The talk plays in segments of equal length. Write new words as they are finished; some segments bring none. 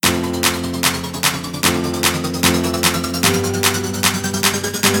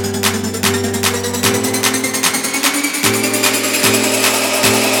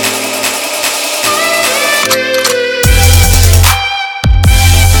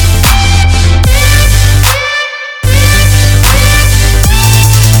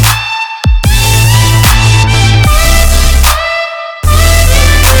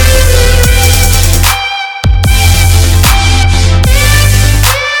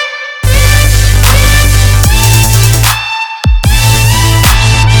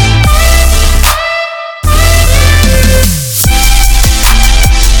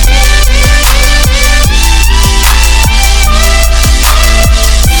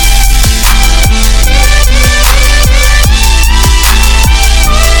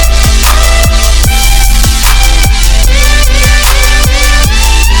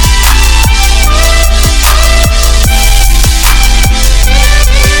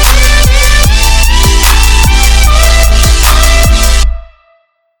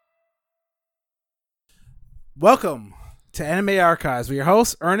Welcome to Anime Archives with your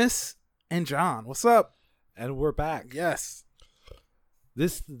hosts, Ernest and John. What's up? And we're back. Yes. The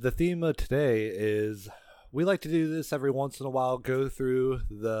theme of today is we like to do this every once in a while, go through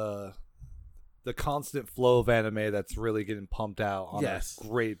the constant flow of anime that's really getting pumped out on a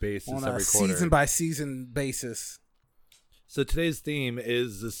great basis on every a quarter. season by season basis. So today's theme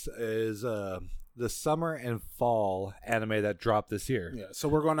is the summer and fall anime that dropped this year. Yeah. So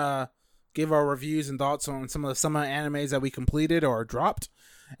we're gonna give our reviews and thoughts on some of the summer animes that we completed or dropped,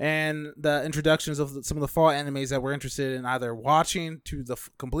 and the introductions of some of the fall animes that we're interested in either watching to the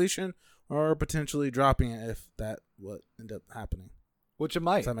completion or potentially dropping it if that would end up happening. Which it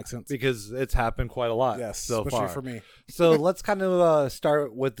might. Does that make sense? Because it's happened quite a lot so especially far. for me. So let's kind of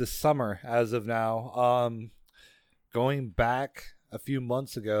start with the summer as of now. Going back a few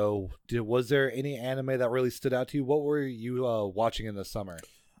months ago, was there any anime that really stood out to you? What were you watching in the summer?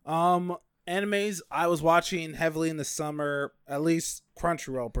 Animes I was watching heavily in the summer, at least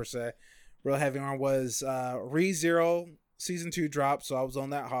Crunchyroll per se, real heavy on, was Re:Zero season 2 dropped, so I was on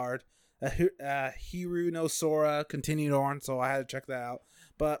that hard. Hiru no Sora continued on, so I had to check that out.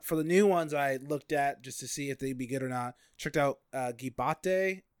 But for the new ones I looked at just to see if they'd be good or not, checked out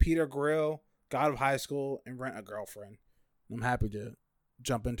Gibate, Peter Grill, God of High School, and Rent a Girlfriend. I'm happy to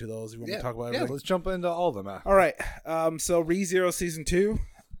jump into those. You want me to talk about everything? Yeah, let's jump into all of them. All right. So Re:Zero season 2.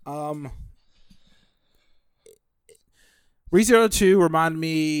 Re:Zero 2 reminded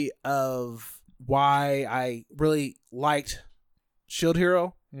me of why I really liked Shield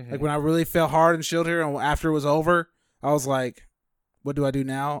Hero. Mm-hmm. Like when I really fell hard in Shield Hero, and after it was over, I was like, what do I do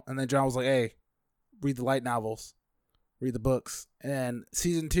now? And then John was like, hey, read the light novels, read the books. And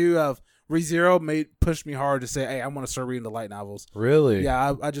season 2 of Re:Zero pushed me hard to say, hey, I want to start reading the light novels. Really?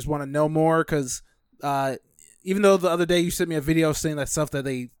 Yeah, I just want to know more because even though the other day you sent me a video saying that stuff that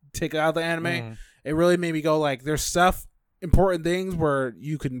they take out of the anime, it really made me go like, there's stuff, important things where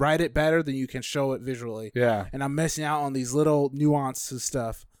you can write it better than you can show it visually. Yeah. And I'm missing out on these little nuances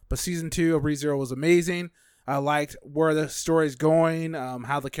stuff. But season 2 of Re:Zero was amazing. I liked where the story's going,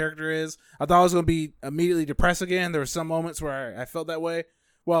 how the character is. I thought I was going to be immediately depressed again. There were some moments where I felt that way.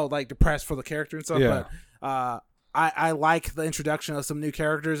 Well, like depressed for the character and stuff. Yeah. But I like the introduction of some new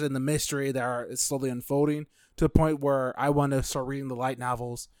characters and the mystery that is slowly unfolding to the point where I want to start reading the light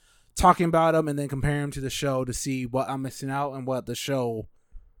novels, talking about them, and then comparing them to the show to see what I'm missing out and what the show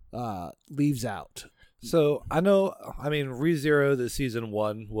leaves out. So Re:Zero, the season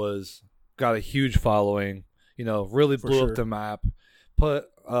 1 got a huge following. Really blew up the map.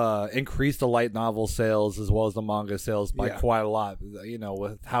 Increased the light novel sales as well as the manga sales by quite a lot.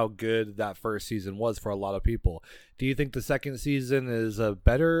 With how good that first season was for a lot of people. Do you think the second season is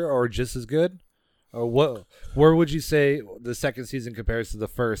better or just as good? Or where would you say the second season compares to the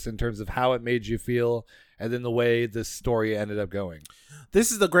first in terms of how it made you feel and then the way the story ended up going? This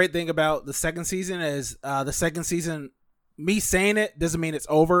is the great thing about the second season is the second season, me saying it doesn't mean it's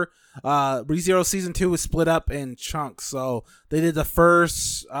over. Re:Zero season 2 was split up in chunks. So they did the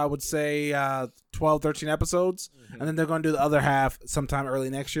first, I would say, 12, 13 episodes. And then they're going to do the other half sometime early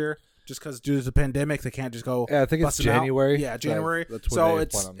next year. Just because due to the pandemic, they can't just go. Yeah, I think it's January. Yeah, January. That's so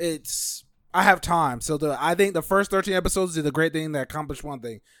it's I have time. So I think the first 13 episodes did a great thing that accomplished one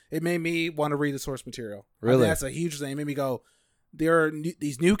thing. It made me want to read the source material. Really? That's a huge thing. It made me go, there are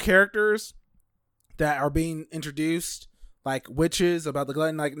these new characters that are being introduced, like witches, about the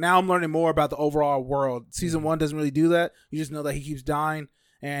Glen. Like now I'm learning more about the overall world. Season 1 doesn't really do that. You just know that he keeps dying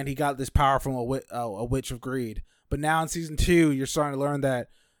and he got this power from a witch of greed. But now in season 2, you're starting to learn that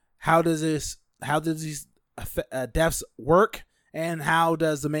how does these deaths work? And how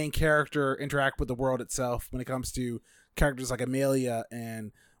does the main character interact with the world itself when it comes to characters like Amelia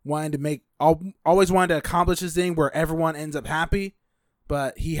and always wanting to accomplish this thing where everyone ends up happy,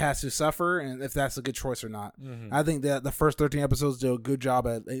 but he has to suffer, and if that's a good choice or not. I think that the first 13 episodes do a good job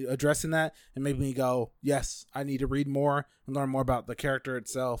at addressing that and made me go, yes, I need to read more and learn more about the character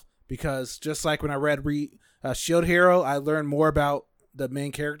itself, because just like when I read Shield Hero, I learned more about the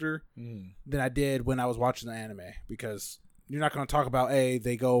main character than I did when I was watching the anime, because you're not going to talk about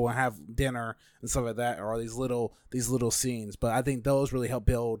they go and have dinner and stuff like that, or these little scenes. But I think those really help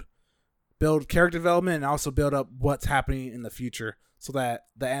build character development and also build up what's happening in the future, so that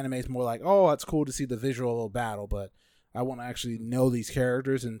the anime is more like, oh, it's cool to see the visual of battle, but I want to actually know these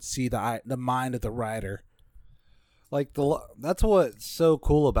characters and see the mind of the writer. Like that's what's so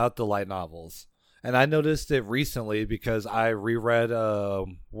cool about the light novels. And I noticed it recently because I reread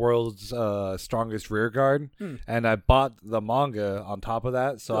World's Strongest Rearguard, and I bought the manga on top of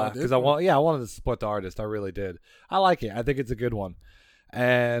that. So because I wanted to support the artist, I really did. I like it. I think it's a good one.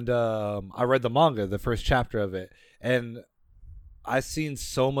 and I read the manga, the first chapter of it, and I seen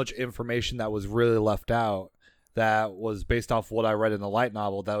so much information that was really left out that was based off what I read in the light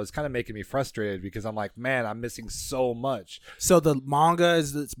novel that was kind of making me frustrated because I'm like, man, I'm missing so much. So the manga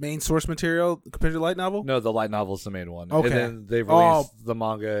is its main source material compared to the light novel? No, the light novel is the main one. Okay. And then they released the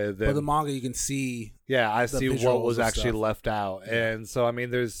manga. Then, but the manga you can see. Yeah, I see what was actually stuff. left out. Yeah. And so, I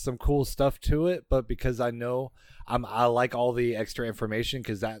mean, there's some cool stuff to it, but because I know I like all the extra information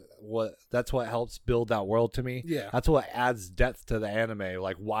because that's what helps build that world to me. Yeah. That's what adds depth to the anime.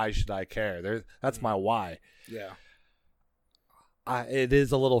 Like, why should I care? That's my why. Yeah. It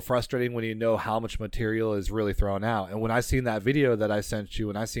is a little frustrating when you know how much material is really thrown out. And when I seen that video that I sent you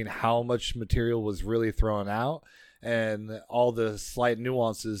and I seen how much material was really thrown out and all the slight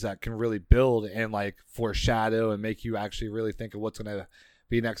nuances that can really build and like foreshadow and make you actually really think of what's going to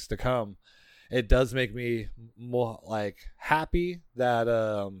be next to come, it does make me more like happy that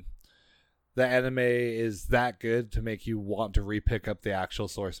the anime is that good to make you want to re-pick up the actual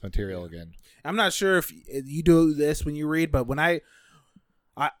source material again. I'm not sure if you do this when you read, but when I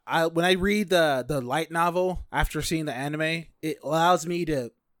read the light novel after seeing the anime, it allows me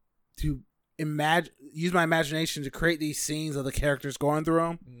to use my imagination to create these scenes of the characters going through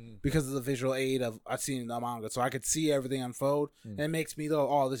them because of the visual aid of I've seen in the manga, so I could see everything unfold, and it makes me go,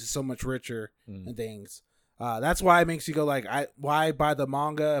 "Oh, this is so much richer," and things. That's why it makes you go like, why buy the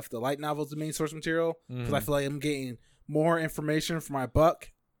manga if the light novel is the main source material? Because I feel like I'm getting more information for my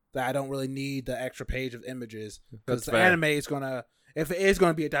buck that I don't really need the extra page of images. Because the anime is gonna, if it is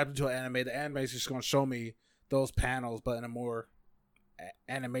gonna be adapted to an anime, the anime is just gonna show me those panels, but in a more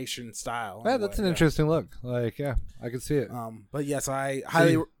animation style. Yeah, that's an interesting look. Like, yeah, I can see it. But yes, I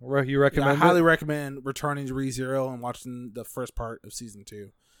highly you recommend. I highly recommend returning to ReZero and watching the first part of season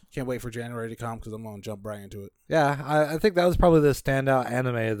 2. Can't wait for January to come because I'm going to jump right into it. Yeah, I think that was probably the standout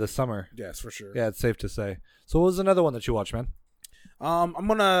anime of the summer. Yes, for sure. Yeah, it's safe to say. So what was another one that you watched, man? I'm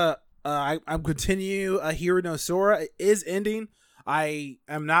gonna I'm continue Hiro no Sora. It is ending. I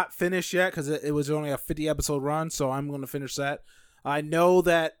am not finished yet because it was only a 50 episode run, so I'm going to finish that. I know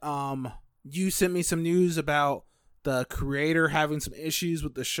that you sent me some news about the creator having some issues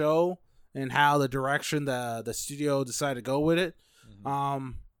with the show and how the direction the studio decided to go with it.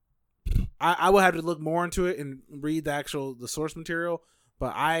 I will have to look more into it and read the source material,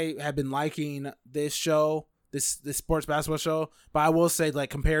 but I have been liking this show, this sports basketball show. But I will say, like,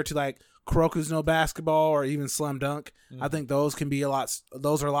 compared to like Kuroko's No Basketball or even Slam Dunk, I think those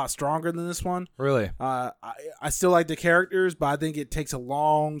are a lot stronger than this one. Really? I still like the characters, but I think it takes a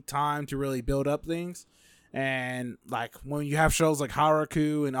long time to really build up things. And like when you have shows like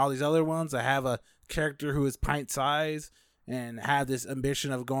Haruku and all these other ones that have a character who is pint size and have this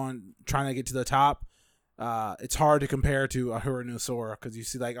ambition of trying to get to the top, it's hard to compare to Hiro no Sora because you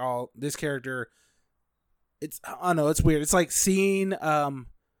see like this character. I don't know, it's weird. It's like seeing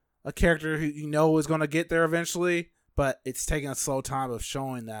a character who you know is going to get there eventually, but it's taking a slow time of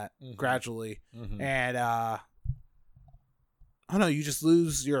showing that gradually. And I don't know, you just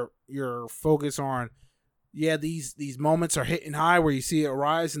lose your focus on these moments are hitting high where you see it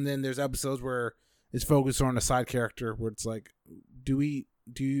rise, and then there's episodes where it's focused on a side character where it's like, do we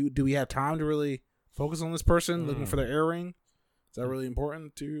have time to really focus on this person looking for their earring? Is that really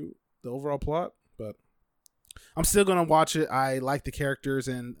important to the overall plot? But I'm still gonna watch it. I like the characters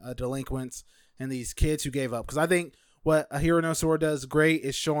and delinquents and these kids who gave up, because I think what a Hiro no Sora does great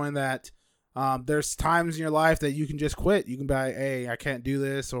is showing that there's times in your life that you can just quit. You can be like, hey, I can't do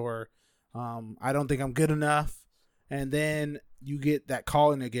this, or I don't think I'm good enough, and then you get that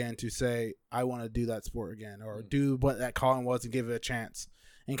calling again to say, I want to do that sport again, or do what that calling was and give it a chance,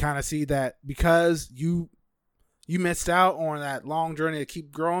 and kind of see that because you missed out on that long journey to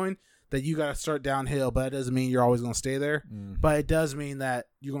keep growing, that you got to start downhill. But it doesn't mean you're always going to stay there. But it does mean that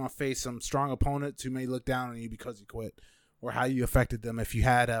you're going to face some strong opponents who may look down on you because you quit, or how you affected them if you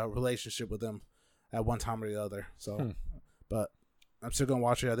had a relationship with them at one time or the other. So, but I'm still going to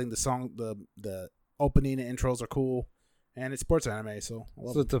watch it. I think the song, the opening and intros are cool. And it's sports anime, so I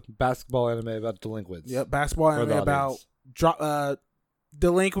love it's a basketball anime about delinquents. Yep, basketball anime about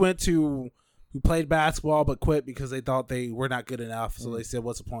delinquents who played basketball but quit because they thought they were not good enough. So they said,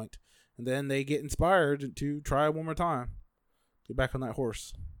 "What's the point?" And then they get inspired to try one more time, get back on that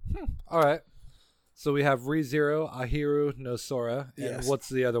horse. All right. So we have ReZero, Hiro no Sora, and Yes. what's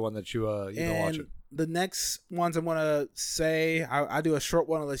the other one that you been watching? The next ones I'm gonna say, I do a short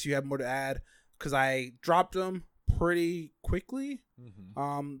one unless you have more to add, because I dropped them pretty quickly.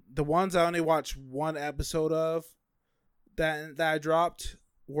 The ones I only watched one episode of that I dropped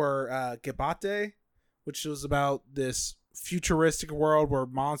were Gebate, which was about this futuristic world where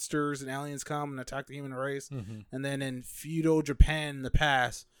monsters and aliens come and attack the human race. Mm-hmm. And then in feudal Japan in the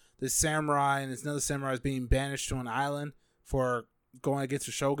past, this samurai and this another samurai is being banished to an island for going against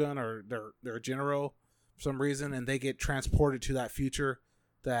a shogun or their general for some reason, and they get transported to that future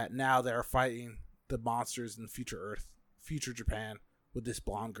that now they're fighting the monsters in future Earth, future Japan, with this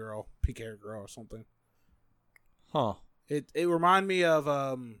blonde girl, pink-haired girl or something. Huh. It reminded me of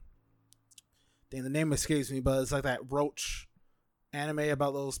the name escapes me, but it's like that roach anime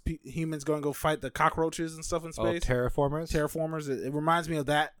about those humans going to go fight the cockroaches and stuff in space. Terraformers. It reminds me of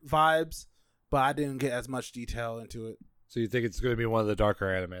that vibes, but I didn't get as much detail into it. So you think it's going to be one of the darker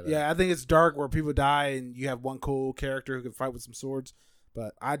anime? Then? Yeah, I think it's dark where people die and you have one cool character who can fight with some swords,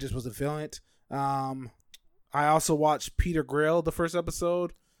 but I just wasn't feeling it. I also watched Peter Grill the first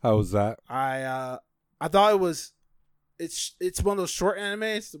episode. How was that? I thought it was. It's one of those short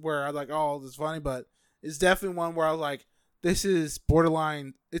animes where I'm like, oh, this is funny, but it's definitely one where I was like, this is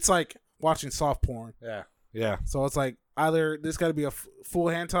borderline. It's like watching soft porn. Yeah. So it's like either this got to be a full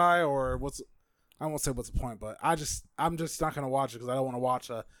hentai or I won't say what's the point, but I'm just not gonna watch it because I don't want to watch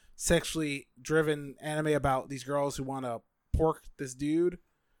a sexually driven anime about these girls who want to pork this dude,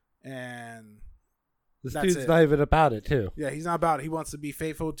 and this dude's not even about it too. Yeah, he's not about it. He wants to be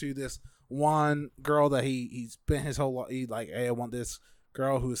faithful to this one girl that he's been his whole life. He's like, hey, I want this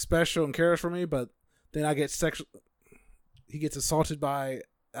girl who is special and cares for me, but then I get he gets assaulted by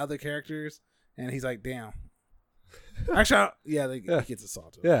other characters, and he's like, damn. Actually, he gets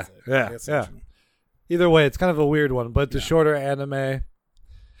assaulted. Yeah. Either way, it's kind of a weird one, but the shorter anime.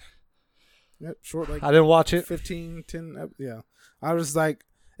 Yep, short, like, I didn't watch it. 10. Yeah. I was like,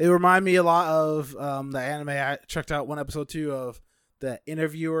 it reminded me a lot of the anime I checked out 1 episode 2 of the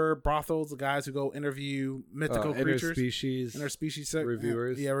interviewer brothels, the guys who go interview mythical creatures. Interspecies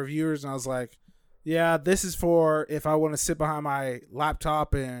reviewers. Yeah, reviewers. And I was like, yeah, this is for if I want to sit behind my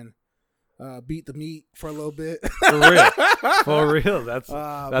laptop and beat the meat for a little bit. For real. That's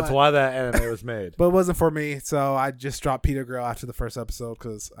why that anime was made. But it wasn't for me, so I just dropped Peter Grill after the first episode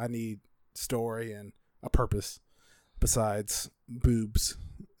because I need story and a purpose besides boobs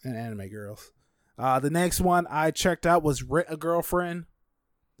and anime girls. The next one I checked out was Rent a Girlfriend.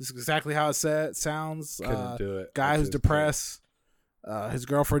 This is exactly how it sounds. Couldn't do it. Guy who's depressed. His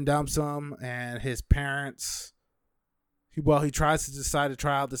girlfriend dumps him, and his parents. He tries to decide to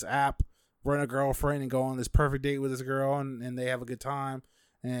try out this app, Rent a Girlfriend, and go on this perfect date with this girl, and they have a good time.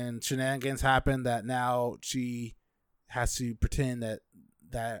 And shenanigans happen that now she has to pretend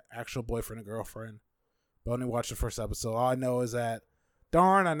that actual boyfriend and girlfriend. But only watch the first episode. All I know is that,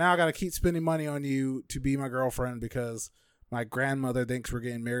 darn, I now got to keep spending money on you to be my girlfriend because my grandmother thinks we're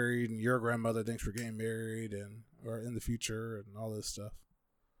getting married and your grandmother thinks we're getting married or in the future and all this stuff.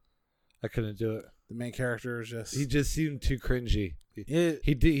 I couldn't do it. The main character is he just seemed too cringy. He I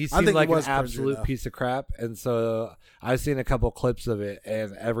seemed like an cringy, absolute piece of crap, and so I've seen a couple clips of it,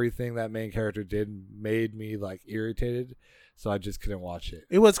 and everything that main character did made me like irritated. So I just couldn't watch it.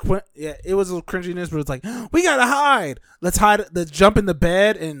 It was a little cringiness, but it's like, we gotta hide. Let's hide. Let's jump in the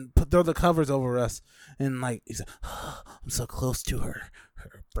bed and throw the covers over us. And like, he's like, oh, I'm so close to her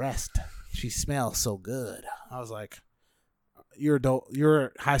breast. She smells so good. I was like, you're adult.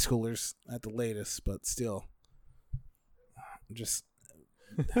 You're high schoolers at the latest, but still, just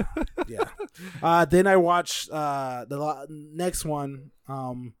yeah. Then I watched the next one.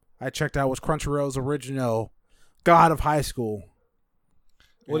 I checked out was Crunchyroll's original God of High School.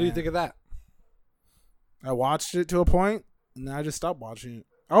 What do you think of that? I watched it to a point, and then I just stopped watching it.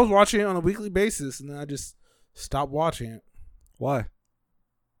 I was watching it on a weekly basis, and then I just stopped watching it. Why?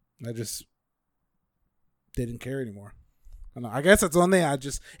 I just didn't care anymore. I don't know. I guess that's one thing.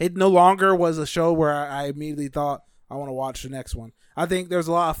 It no longer was a show where I immediately thought I want to watch the next one. I think there's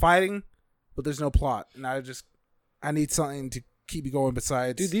a lot of fighting, but there's no plot, and I need something to keep me going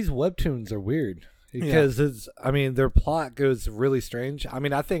besides. Dude, these webtoons are weird. Because their plot goes really strange. I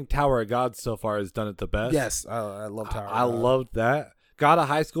mean, I think Tower of God so far has done it the best. Yes, I love Tower of God. I loved that. God of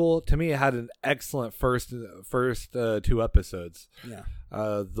High School, to me, it had an excellent first 2 episodes. Yeah.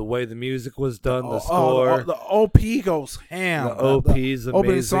 The way the music was done, the score. The OP goes ham. The OP's amazing.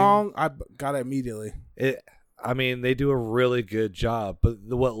 Opening song, I got it immediately. They do a really good job, but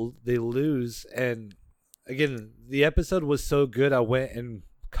what they lose, and again, the episode was so good, I went and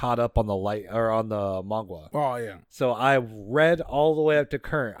caught up on the manga. Oh yeah. So I read all the way up to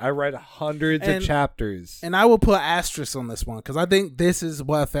current. I read hundreds of chapters. And I will put asterisk on this one because I think this is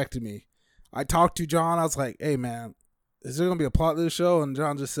what affected me. I talked to John. I was like, "Hey man, is there gonna be a plot to this show?" And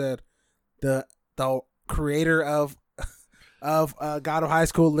John just said, "The creator of of God of High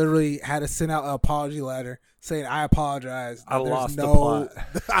School literally had to send out an apology letter saying, "I apologize. I lost the plot.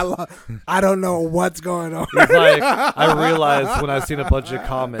 I don't know what's going on." He's like, I realized when I seen a bunch of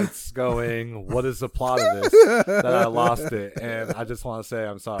comments going, "What is the plot of this?" that I lost it, and I just want to say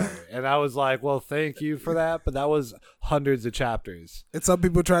I'm sorry. And I was like, "Well, thank you for that," but that was hundreds of chapters. And some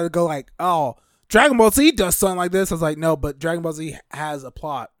people try to go like, "Oh, Dragon Ball Z does something like this." I was like, "No, but Dragon Ball Z has a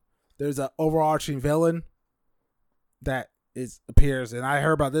plot. There's an overarching villain that appears." And I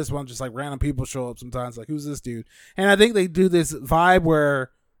heard about this one, just like random people show up sometimes, like, who's this dude? And I think they do this vibe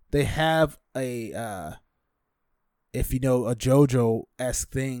where they have a if you know, a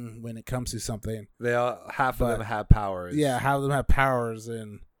JoJo-esque thing when it comes to something. They half of them have powers. Yeah, half of them have powers,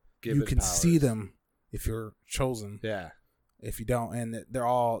 and you can powers. see them if you're chosen. Yeah. If you don't, and they're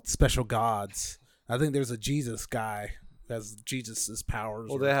all special gods. I think there's a Jesus guy who has Jesus's powers.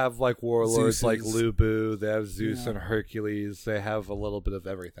 Well, they have like warlords Zeus's. like Lubu. They have Zeus and Hercules. They have a little bit of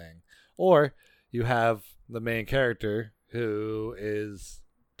everything. Or you have the main character who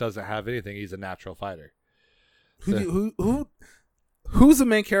doesn't have anything. He's a natural fighter. Who's the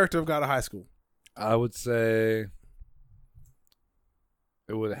main character of God of High School? I would say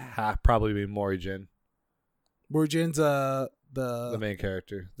it would probably be Morrigan. Morrigan's the main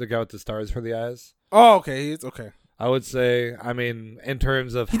character, the guy with the stars for the eyes. Oh, okay, it's okay. I would say, I mean, in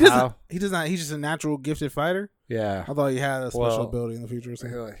terms of he does not. He's just a natural gifted fighter. Yeah, I thought he had a special ability in the future. Or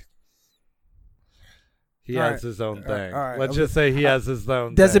something. He has his own thing. All right. Let's just say he has his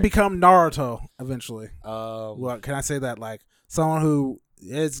own. Does thing. it become Naruto eventually? Well, can I say that, like someone who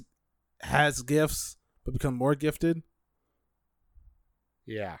has gifts but become more gifted?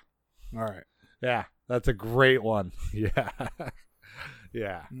 Yeah. All right. Yeah, that's a great one. Yeah.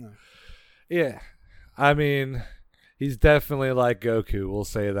 Yeah. I mean, he's definitely like Goku. We'll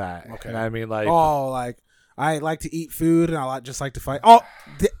say that. Okay. And I mean, like, like I like to eat food and I just like to fight. Oh,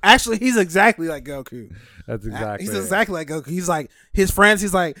 actually, he's exactly like Goku. That's exactly. He's exactly like Goku. He's like his friends.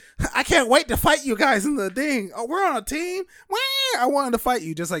 He's like, I can't wait to fight you guys in the thing. Oh, we're on a team. I wanted to fight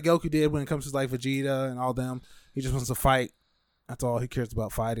you, just like Goku did when it comes to like Vegeta and all them. He just wants to fight. That's all he cares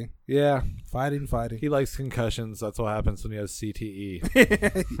about, fighting. Yeah. Fighting. He likes concussions. That's what happens when he has CTE.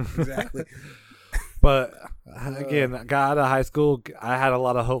 Exactly. But again, got out of high school, I had a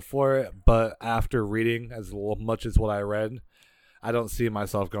lot of hope for it. But after reading as much as what I read, I don't see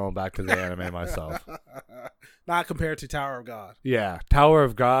myself going back to the anime myself. Not compared to Tower of God. Yeah. Tower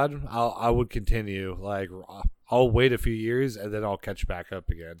of God, I would continue. Like, I'll wait a few years and then I'll catch back up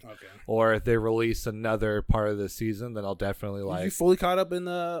again. Okay. Or if they release another part of the season, then I'll definitely like. You fully caught up in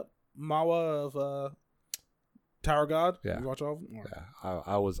the Mawa of Tower of God? Yeah. You watch all of them? Yeah.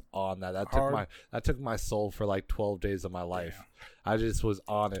 I was on that. That took my soul for like 12 days of my life. Damn. I just was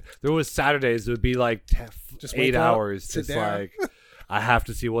on it. There was Saturdays it would be like 8 hours. Just like I have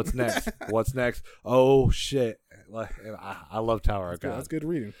to see what's next. What's next? Oh shit! Like I love Tower of God. That's good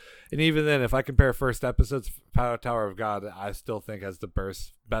reading. And even then, if I compare first episodes, Tower of God, I still think has the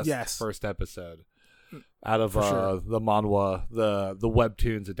best first episode out of the manhwa, the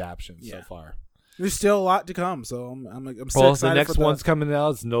webtoons adaptation so far. There's still a lot to come, so I'm so well, excited. The next one's coming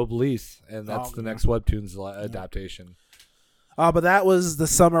out is Noblesse, and that's the next webtoons adaptation. But that was the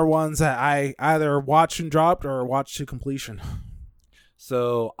summer ones that I either watched and dropped or watched to completion.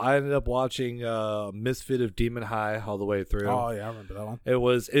 So I ended up watching Misfit of Demon High all the way through. Oh yeah, I remember that one. It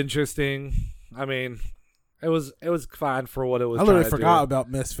was interesting. I mean, it was fine for what it was. I literally forgot about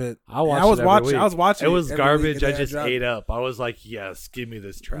Misfit. I was watching. It was garbage. I just ate up. I was like, yes, give me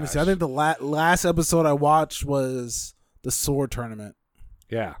this trash. I think the last episode I watched was the Sword Tournament.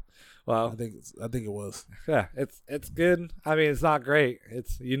 Yeah. Well, I think it was. Yeah, it's good. I mean, it's not great.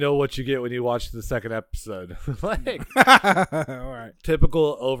 It's what you get when you watch the second episode. Like, all right,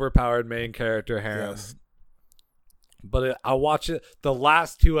 typical overpowered main character harem. Yes. But I watched it. The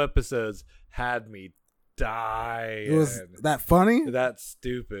last 2 episodes had me dying. It was that funny? That's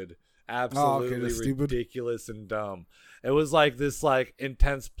stupid. Absolutely ridiculous and dumb. It was like this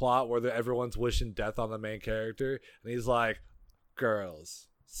intense plot where everyone's wishing death on the main character, and he's like, "Girls,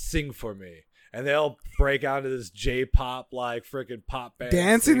 sing for me," and they all break out into this J-pop freaking pop band,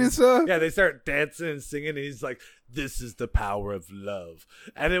 dancing and stuff. Yeah, they start dancing and singing, and he's like, "This is the power of love,"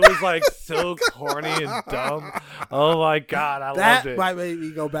 and it was so corny and dumb. Oh my god, I loved it. That might make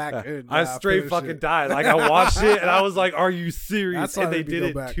me go back. And, I straight fucking died. I watched it and I was like, "Are you serious?" And they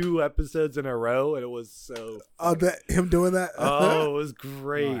did it 2 episodes in a row, and it was so. Him doing that. Oh, it was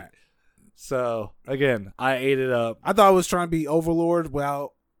great. Right. So again, I ate it up. I thought I was trying to be Overlord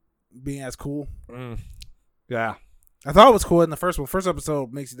without being as cool. Yeah, I thought it was cool in the first one. First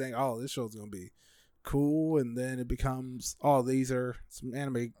episode makes you think, "Oh, this show's gonna be cool, and then it becomes, oh, these are some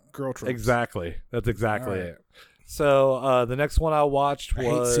anime girl tropes. Exactly. That's exactly it. So the next one I watched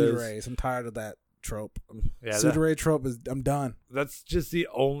was... I hate Tsundere. I'm tired of that trope. Yeah, Tsundere trope is, I'm done. That's just the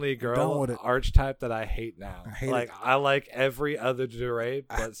only girl archetype that I hate now. I hate it. I like every other Tsundere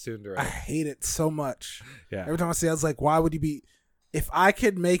but Tsundere. I hate it so much. Yeah. Every time I see it, I was like, why would you be... If I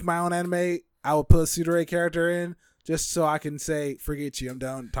could make my own anime, I would put a Tsundere character in just so I can say, forget you, I'm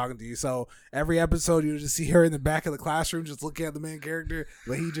done talking to you. So every episode, you just see her in the back of the classroom just looking at the main character,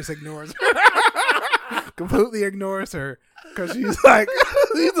 but he just ignores her. Completely ignores her because she's like,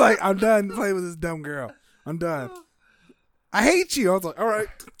 I'm done playing with this dumb girl. I'm done. I hate you. I was like, all right.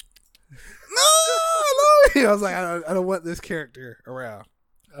 No, I love you. I was like, I don't want this character around.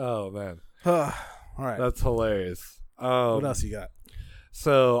 Oh, man. All right. That's hilarious. What else you got?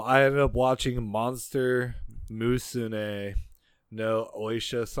 So I ended up watching Monster Musume no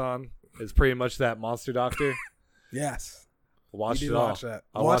Oisha-san. It's pretty much that monster doctor. Yes. Watched it all. Watch that.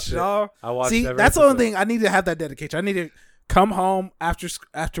 I watched it all. I watched See, every that's the episode. only thing. I need to have that dedication. I need to come home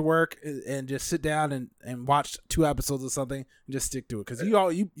after work and just sit down and watch 2 episodes of something and just stick to it. Because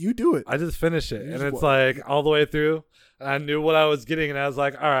you do it. I just finished it. And it's like all the way through. And I knew what I was getting. And I was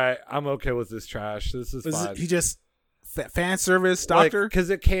like, all right, I'm okay with this trash. This is fine. He just... fan service doctor, because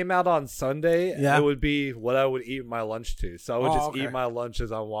it came out on Sunday. Yeah, it would be what I would eat my lunch to. So I would just okay. eat my lunch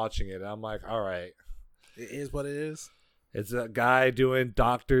as I'm watching it. And I'm like, all right, it is what it is. It's a guy doing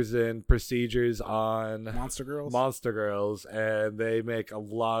doctors and procedures on monster girls, and they make a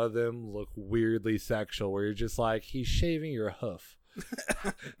lot of them look weirdly sexual. Where you're just like, he's shaving your hoof.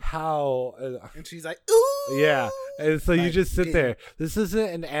 How? And she's like, ooh. Yeah, and so you just sit there. This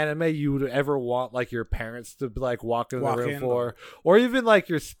isn't an anime you would ever want like your parents to like walk in the room for, or even like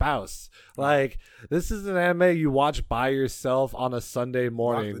your spouse. Like, this is an anime you watch by yourself on a Sunday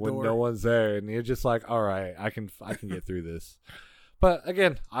morning when no one's there, and you're just like, all right, I can get through this. But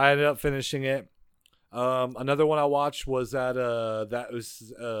again, I ended up finishing it. Another one I watched was that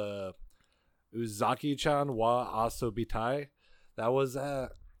was Uzaki-chan wa Asobitai. That was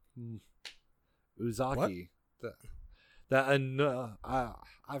Uzaki.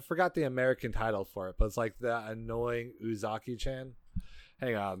 I forgot the American title for it, but it's like that annoying Uzaki-chan.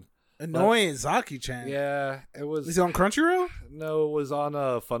 Hang on. Annoying Uzaki-chan? Yeah, it was. Is it on Crunchyroll? No, it was on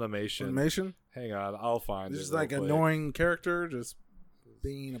Funimation. Funimation? Hang on, I'll find it. This is like an annoying character just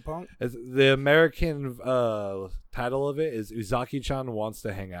being a punk? The American title of it is Uzaki-chan Wants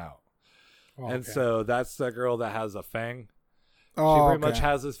to Hang Out. Oh, and so that's the girl that has a fang. She pretty much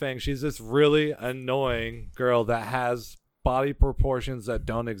has this fang. She's this really annoying girl that has body proportions that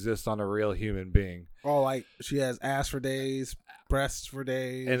don't exist on a real human being. Oh, like she has ass for days, breasts for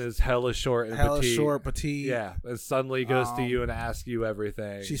days, and is hella short and petite. Yeah, and suddenly goes to you and asks you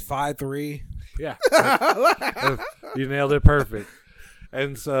everything. She's 5'3". Yeah, you nailed it perfect.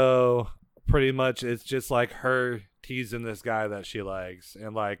 And so pretty much it's just like her teasing this guy that she likes,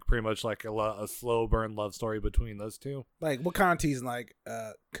 and like pretty much like a slow burn love story between those two. Like what kind of teasing? Like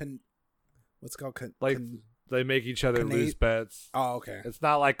what's it called? They make each other lose bets. Oh, okay. It's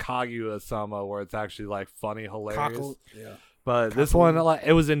not like Kaguya-sama where it's actually like funny, hilarious. Yeah. But this one, like,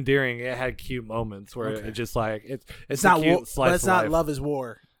 it was endearing. It had cute moments where it just like it's not a cute slice but it's of not life. Love is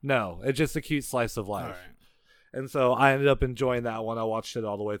War. No, it's just a cute slice of life. All right. And so I ended up enjoying that one. I watched it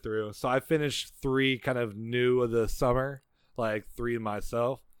all the way through. So I finished 3 kind of new of the summer, like 3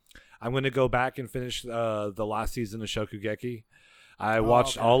 myself. I'm going to go back and finish the last season of Shokugeki. I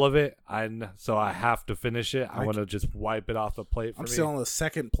watched all of it, so I have to finish it. I'm going to just wipe it off the plate for me. I'm still on the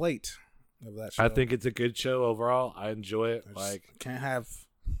second plate of that show. I think it's a good show overall. I enjoy it. Can't have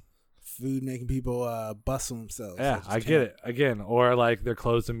food making people bustle themselves. Yeah, I get it. Again, or like their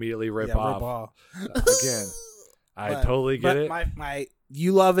clothes immediately rip off. Again. I totally get it.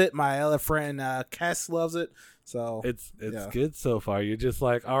 You love it. My other friend Cass loves it. So it's good so far. You're just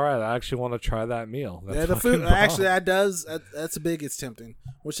like, all right, I actually want to try that meal. That's the food actually that's it's tempting.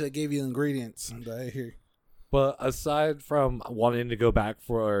 Wish they gave you ingredients. But aside from wanting to go back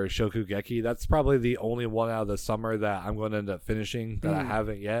for Shokugeki, that's probably the only one out of the summer that I'm going to end up finishing that I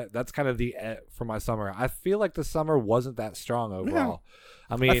haven't yet. That's kind of the for my summer. I feel like the summer wasn't that strong overall.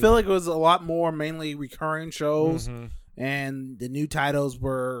 I mean, I feel like it was a lot more mainly recurring shows, and the new titles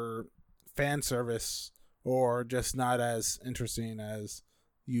were fan service or just not as interesting as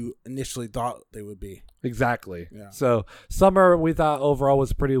you initially thought they would be. Exactly. Yeah. So summer we thought overall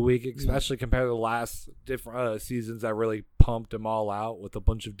was pretty weak, especially compared to the last different seasons that really pumped them all out with a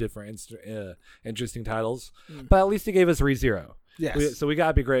bunch of different interesting titles. But at least it gave us ReZero. Yes. So we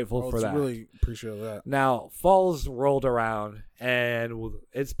gotta be grateful for that. Really appreciate that. Now, fall's rolled around, and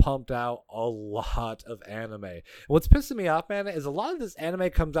it's pumped out a lot of anime. And what's pissing me off, man, is a lot of this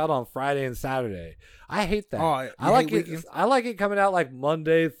anime comes out on Friday and Saturday. I hate that. I like it. I like it coming out like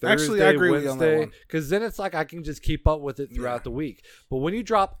Monday, Thursday, Actually, I agree Wednesday, with you because then it's like I can just keep up with it throughout the week. But when you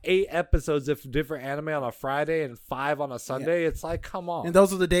drop 8 episodes of different anime on a Friday and 5 on a Sunday, it's like, come on. And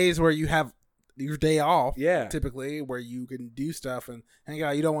those are the days where you have your day off, typically, where you can do stuff and hang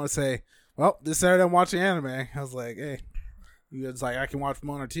out. You don't want to say, well, this Saturday I'm watching anime. I was like, hey, it's like I can watch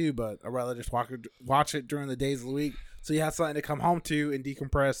 1 or 2, but I'd rather just watch it during the days of the week, so you have something to come home to and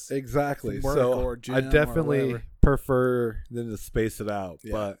decompress. Exactly. Work so or gym I definitely prefer them to space it out,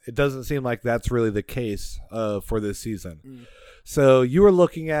 but it doesn't seem like that's really the case for this season. So you were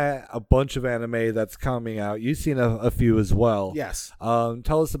looking at a bunch of anime that's coming out. You've seen a few as well. Yes.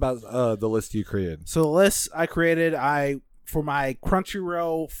 Tell us about the list you created. So the list I created, for my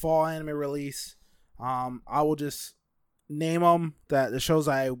Crunchyroll fall anime release, I will just name them, the shows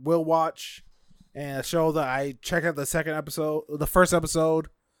I will watch, and a show that I check out the first episode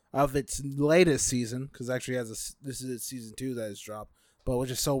of its latest season, because actually this is its season 2 that has dropped, but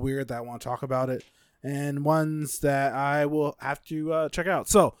which is so weird that I want to talk about it. And ones that I will have to check out.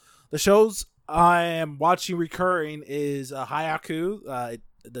 So the shows I am watching recurring is Hayaku.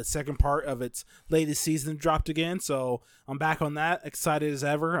 The second part of its latest season dropped again, so I'm back on that. Excited as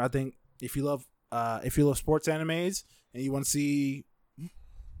ever. I think if you love sports animes and you want to see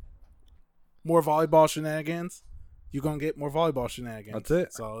more volleyball shenanigans, you're gonna get more volleyball shenanigans. That's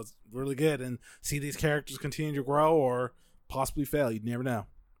it. So it's really good, and see these characters continue to grow or possibly fail. You never know.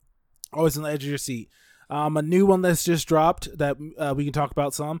 Always on the edge of your seat. A new one that's just dropped that we can talk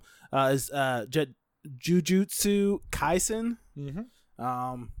about some is Jujutsu Kaisen.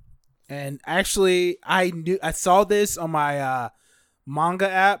 Mm-hmm. And actually, I saw this on my manga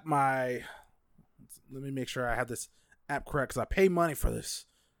app. Let me make sure I have this app correct because I pay money for this.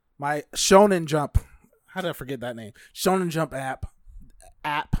 My Shonen Jump. How did I forget that name? Shonen Jump app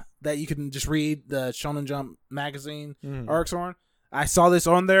that you can just read the Shonen Jump magazine arcs on. I saw this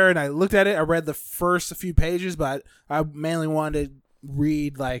on there and I looked at it. I read the first few pages, but I mainly wanted to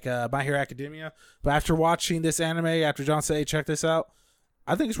read like My Hero Academia. But after watching this anime, after John said, hey, check this out,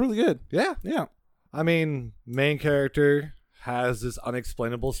 I think it's really good. Yeah. I mean, main character has this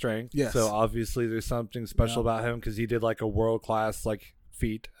unexplainable strength. Yes. So obviously there's something special about him because he did like a world-class like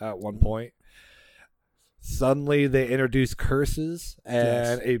feat at one point. Suddenly they introduced curses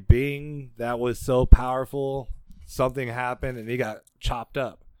and a being that was so powerful, something happened and he got chopped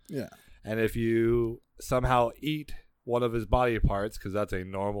up. Yeah. And if you somehow eat one of his body parts, because that's a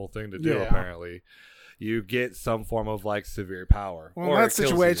normal thing to do apparently, you get some form of like severe power. Well, that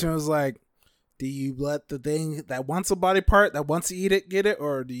situation was like, do you let the thing that wants a body part, that wants to eat it, get it,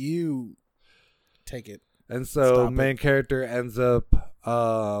 or do you take it? And so main character ends up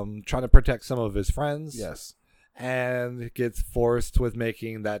trying to protect some of his friends. Yes. And gets forced with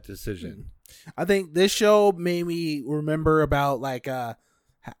making that decision. I think this show made me remember about like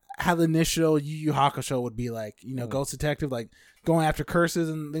how the initial Yu Yu Hakusho would be like, Ghost Detective, like going after curses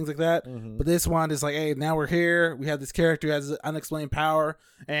and things like that. But this one is like, hey, now we're here. We have this character who has unexplained power,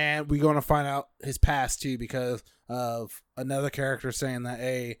 and we're going to find out his past too because of another character saying that,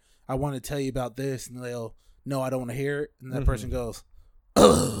 hey, I want to tell you about this, and they'll, no, I don't want to hear it, and that person goes,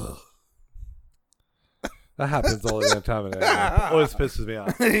 ugh. That happens all the time. And it always pisses me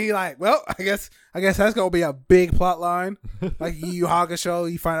off. You're like, well, I guess that's gonna be a big plot line. Like Yu Yu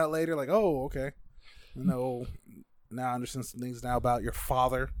Hakusho, you find out later, like, oh, okay, no, now I understand some things now about your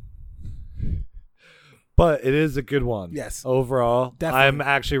father. But it is a good one. Yes, overall, definitely. I'm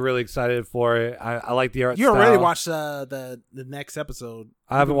actually really excited for it. I like the art. You already watched the next episode.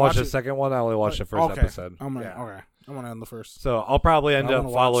 I haven't watched the second one. I only watched the first episode. Okay. I'm gonna end the first. So I'll probably end up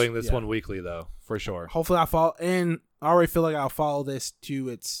following this one weekly, though, for sure. Hopefully, I follow, and I already feel like I'll follow this to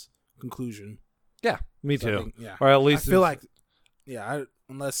its conclusion. Yeah, me too. I think, or at least I feel like,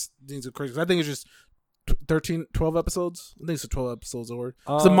 unless things are crazy. I think it's just 12 episodes. I think it's 12 episodes over.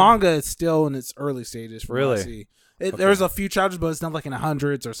 The manga is still in its early stages. From what I see. There's a few chapters, but it's not like in the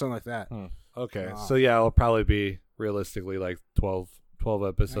hundreds or something like that. Okay, so yeah, it'll probably be realistically like 12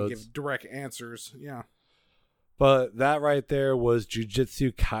 episodes. Give direct answers. Yeah. But that right there was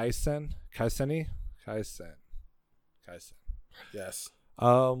Jujutsu Kaisen. Yes.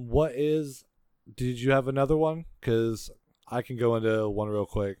 Did you have another one? Because I can go into one real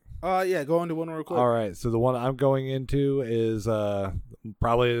quick. Yeah, go into one real quick. All right. So the one I'm going into is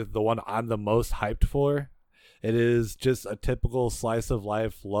probably the one I'm the most hyped for. It is just a typical slice of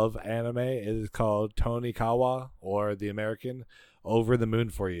life love anime. It is called Tonikawa, or the American Over the Moon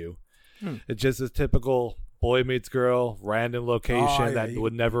for You. It's just a typical boy meets girl, random location that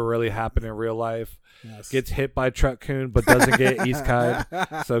would never really happen in real life. Yes. Gets hit by Truck-kun but doesn't get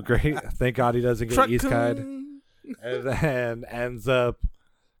Isekai. So great. Thank God he doesn't get Isekai. And then ends up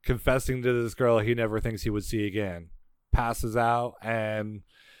confessing to this girl he never thinks he would see again. Passes out and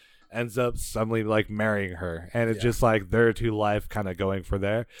ends up suddenly like marrying her, and it's just like their two life kind of going for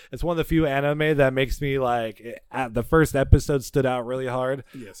there. It's one of the few anime that makes me like at the first episode stood out really hard.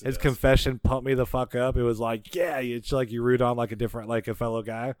 Yes, his confession pumped me the fuck up. It was like, yeah, it's like you root on like a fellow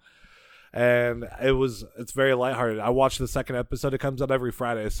guy, and it's very lighthearted. I watch the second episode. It comes out every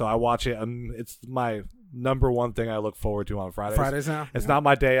Friday, so I watch it, and it's my number one thing I look forward to on Fridays now. It's not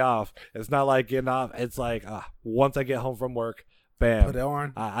my day off. It's not like getting off. It's like once I get home from work, bam, put it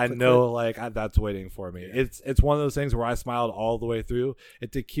on. I know that's waiting for me. Yeah. It's one of those things where I smiled all the way through.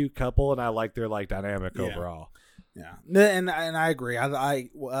 It's a cute couple, and I like their like dynamic overall. Yeah, and I agree.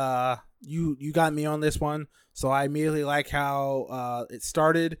 You got me on this one, so I immediately like how it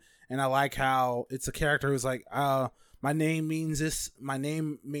started, and I like how it's a character who's like, my name means this. My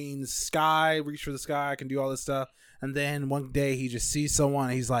name means sky. Reach for the sky. I can do all this stuff. And then one day he just sees someone.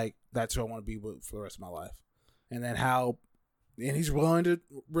 And he's like, "That's who I want to be with for the rest of my life." And then and he's willing to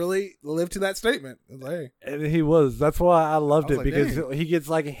really live to that statement. Like, and he was. That's why I loved it, because he gets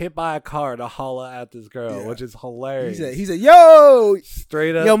like hit by a car to holla at this girl, which is hilarious. He said, "Yo,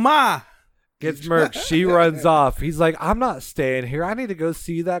 straight up, yo, ma." Gets murked. She runs off. He's like, I'm not staying here. I need to go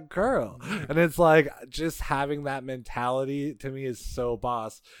see that girl. And it's like, just having that mentality to me is so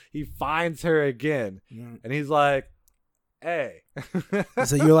boss. He finds her again, and he's like, hey.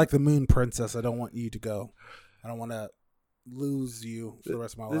 So you're like the moon princess. I don't want you to go. I don't want to lose you for the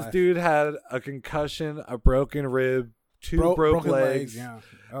rest of my life. This dude had a concussion, a broken rib, two broken legs. Yeah,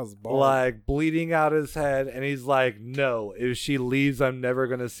 that was bold. Like bleeding out his head, and he's like, no, if she leaves, I'm never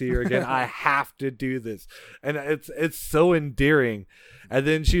gonna see her again. I have to do this. And it's so endearing. And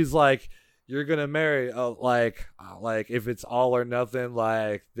then she's like, you're gonna marry like if it's all or nothing,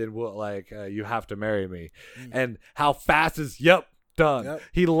 like then we'll you have to marry me. And how fast is done. Yep.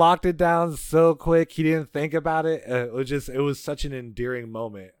 He locked it down so quick. He didn't think about it. It was such an endearing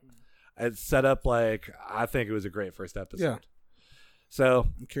moment. It's set up I think it was a great first episode. Yeah. So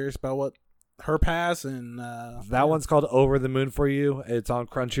I'm curious about what her past and that one's called Over the Moon for You. It's on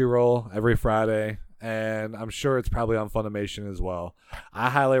Crunchyroll every Friday, and I'm sure it's probably on Funimation as well. I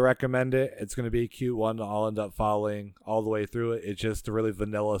highly recommend it. It's going to be a cute one. I'll end up following all the way through it. It's just a really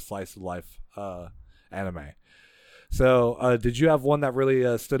vanilla slice of life anime. So did you have one that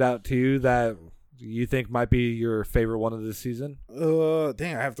really stood out to you that you think might be your favorite one of this season?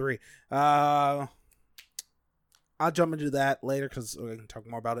 Dang, I have 3. I'll jump into that later because we can talk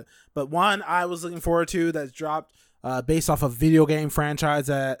more about it. But one I was looking forward to that's dropped based off a video game franchise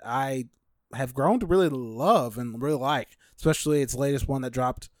that I have grown to really love and really like, especially its latest one that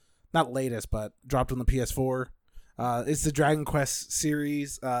dropped, not latest, but dropped on the PS4. It's the Dragon Quest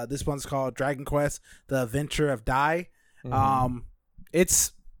series. This one's called Dragon Quest: The Adventure of Dai.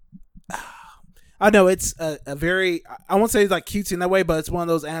 It's I know it's a very, I won't say it's like cutesy in that way, but it's one of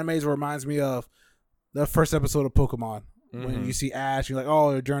those animes where it reminds me of the first episode of Pokemon. When you see Ash, you're like,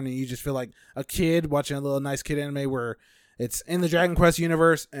 oh, a journey. You just feel like a kid watching a little nice kid anime where it's in the Dragon Quest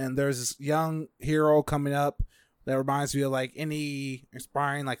universe, and there's this young hero coming up that reminds me of like any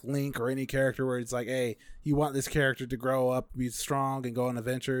inspiring like Link or any character where it's like, hey, you want this character to grow up, be strong, and go on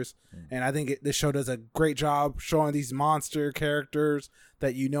adventures. And I think this show does a great job showing these monster characters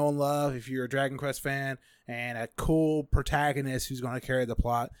that you know and love if you're a Dragon Quest fan, and a cool protagonist who's going to carry the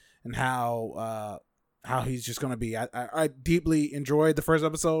plot, and how he's just going to be. I deeply enjoyed the first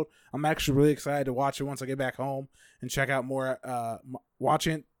episode. I'm actually really excited to watch it once I get back home and check out more.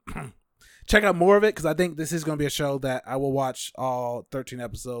 Check out more of it, because I think this is going to be a show that I will watch all 13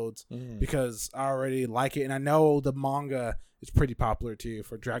 episodes because I already like it, and I know the manga is pretty popular too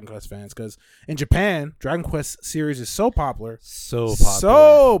for Dragon Quest fans, because in Japan, Dragon Quest series is so popular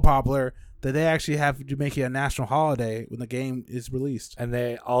that they actually have to make it a national holiday when the game is released. And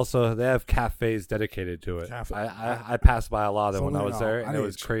they have cafes dedicated to it. I passed by a lot of them when I was there, and it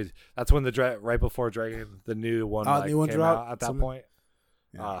was crazy. That's when right before Dragon, the new one came out at that point.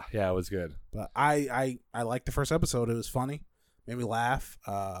 Yeah, it was good. But I liked the first episode. It was funny, made me laugh.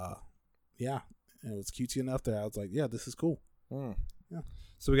 Yeah, and it was cutesy enough that I was like, yeah, this is cool. Yeah.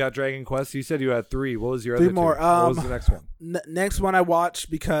 So we got Dragon Quest. You said you had 3. What was your other 2? More. What was the next one? Next one I watched,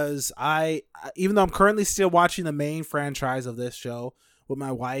 because even though I'm currently still watching the main franchise of this show with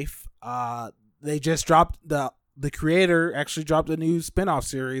my wife, they just dropped the creator actually dropped a new spinoff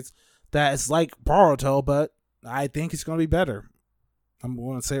series that is like Boruto, but I think it's going to be better. I'm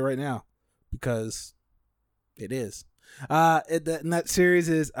going to say it right now because it is. And that series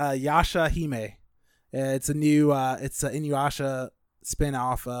is Yasha Hime. It's a new it's an Inuyasha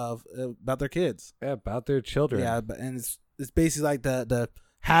spinoff of about their kids. Yeah, about their children. Yeah, and it's basically like the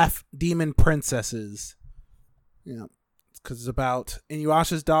half demon princesses. You know, because it's about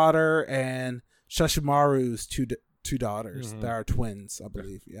Inuyasha's daughter and Shashimaru's two daughters that are twins, I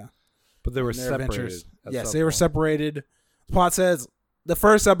believe. Yeah, but they were separated. Yes, they were separated. The plot says the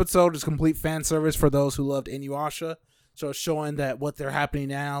first episode is complete fan service for those who loved Inuyasha. So it's showing that what they're happening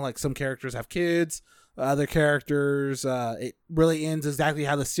now, like some characters have kids, other characters, it really ends exactly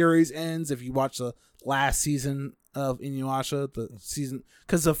how the series ends. If you watch the last season of Inuyasha, the season,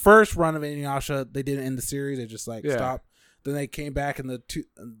 because the first run of Inuyasha, they didn't end the series; they just stopped. Then they came back in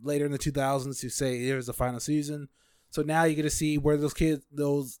later in the 2000s to say here's the final season. So now you get to see where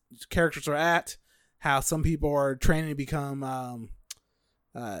those characters are at, how some people are training to become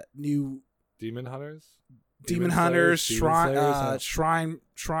new demon hunters. Demon hunters, shrine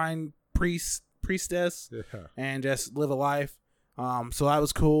priestess, and just live a life. So that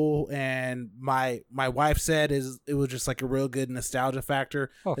was cool, and my wife said it was just like a real good nostalgia factor.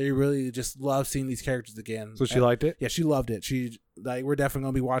 They really just love seeing these characters again. So she liked it. Yeah, she loved it. We're definitely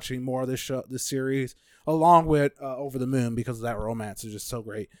gonna be watching more of this series along with Over the Moon because of that romance is just so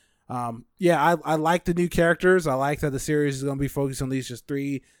great. I like the new characters. I like that the series is gonna be focused on these just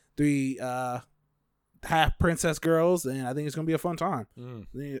three half princess girls, and I think it's gonna be a fun time.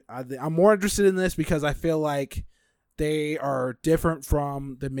 I'm more interested in this because I feel like they are different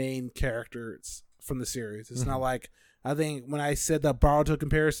from the main characters from the series. It's not like, I think when I said that Boruto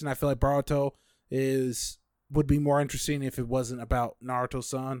comparison, I feel like Boruto would be more interesting if it wasn't about Naruto's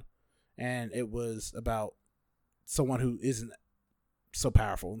son and it was about someone who isn't so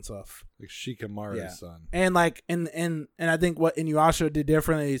powerful and stuff, like Shikamaru's son. And like and I think what Inuyasha did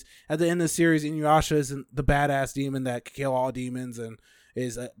differently is at the end of the series, Inuyasha isn't the badass demon that can kill all demons and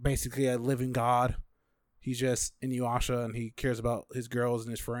is basically a living god. He's just Inuyasha, and he cares about his girls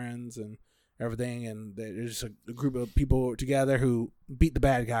and his friends and everything, and there's just a group of people together who beat the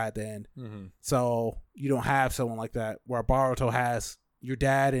bad guy at the end. So you don't have someone like that, where Boruto has your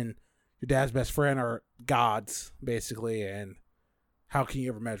dad and your dad's best friend are gods, basically, and how can you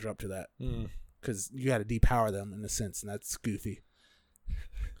ever measure up to that? Because you got to depower them in a sense, and that's goofy.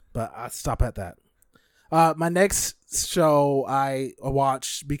 But I'll stop at that. My next show I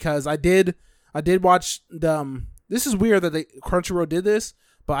watched, because I did watch the. This is weird that Crunchyroll did this,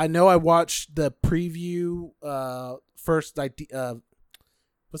 but I know I watched the preview first. What's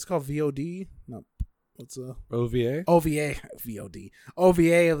it called? VOD? No, what's OVA? OVA VOD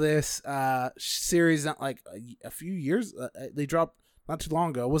OVA of this series. Not like a few years. They dropped not too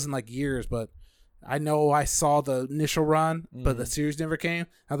long ago. It wasn't like years, but I know I saw the initial run, but the series never came.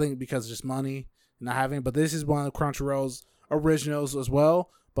 I think because of just money and not having. But this is one of Crunchyroll's originals as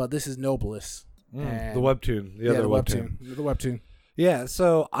well. But this is Noblesse. The webtoon. The other webtoon. The webtoon. Yeah,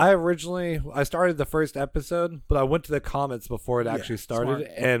 so I started the first episode, but I went to the comments before it actually started,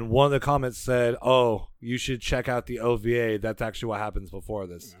 and one of the comments said, "Oh, you should check out the OVA. That's actually what happens before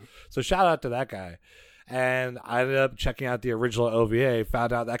this." Yeah. So shout out to that guy. And I ended up checking out the original OVA,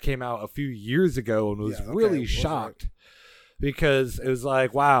 found out that came out a few years ago, and was really shocked. Because it was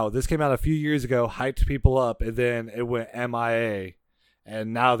like, wow, this came out a few years ago, hyped people up, and then it went MIA.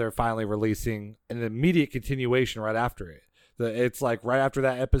 And now they're finally releasing an immediate continuation right after it. It's like right after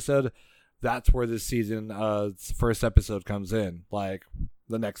that episode, that's where this season, first episode comes in, like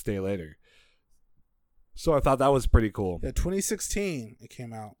the next day later. So I thought that was pretty cool. Yeah, 2016 it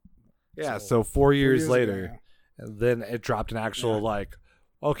came out. Yeah, so 4 years later. Ago, and then it dropped an actual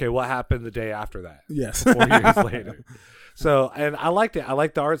okay, what happened the day after that? Yes. 4 years later. So, and I liked it. I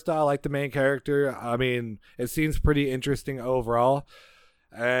liked the art style. I liked the main character. I mean, it seems pretty interesting overall.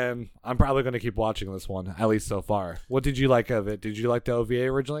 And I'm probably going to keep watching this one, at least so far. What did you like of it? Did you like the OVA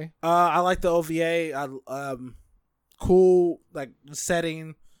originally? I like the OVA. Cool, like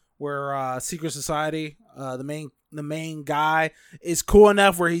setting where secret society. The main guy is cool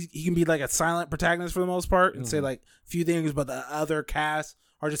enough where he can be like a silent protagonist for the most part and say like a few things, but the other cast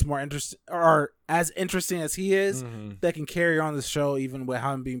are just more interesting or as interesting as he is. That can carry on the show even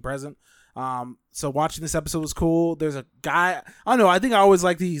without him being present. So watching this episode was cool. There's a guy, I don't know, I think I always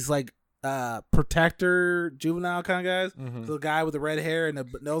like these like protector juvenile kind of guys. The guy with the red hair and the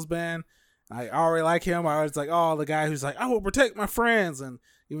nose band, I already like him. I was like, oh, the guy who's like, I will protect my friends, and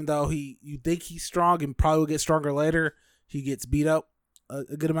even though you think he's strong and probably will get stronger later, he gets beat up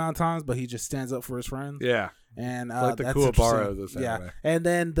a good amount of times, but he just stands up for his friends. Yeah. And like the that's Kuwabara of this yeah. anime. And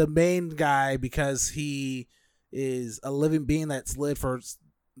then the main guy, because he is a living being that's lived for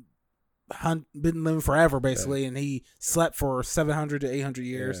been living forever basically, and he slept for 700 to 800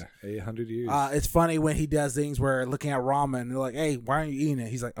 years. 800 years. It's funny when he does things where looking at ramen and they're like, "Hey, why aren't you eating it?"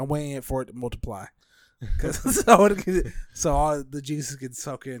 He's like, "I'm waiting for it to multiply." so all the juices can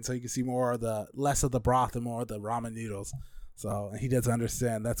soak in, so you can see less of the broth and more of the ramen noodles. So he doesn't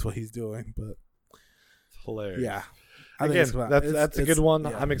understand that's what he's doing, but it's hilarious. Yeah. Again, that's a good one.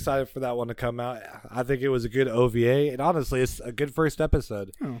 Yeah. I'm excited for that one to come out. I think it was a good OVA, and honestly, it's a good first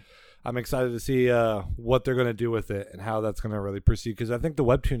episode. I'm excited to see what they're going to do with it and how that's going to really proceed, because I think the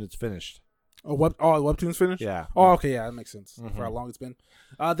webtoon is finished. The webtoon's finished? Yeah. Oh, okay, yeah, that makes sense for how long it's been.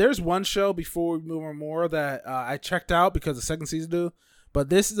 There's one show before we move on more that I checked out because the second season due, but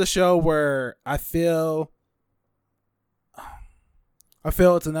this is a show where I feel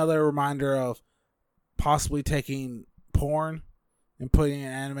it's another reminder of possibly taking porn and putting it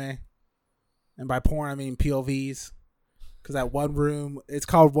in anime. And by porn, I mean POVs. Because that One Room, it's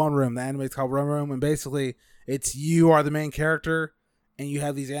called One Room. The anime is called One Room. And basically, it's you are the main character. And you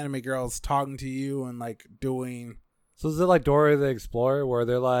have these anime girls talking to you and like doing. So is it like Dora the Explorer where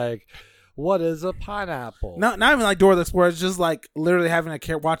they're like, what is a pineapple? No, not even like Dora the Explorer. It's just like literally having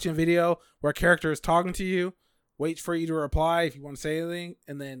watching a video where a character is talking to you, waits for you to reply if you want to say anything,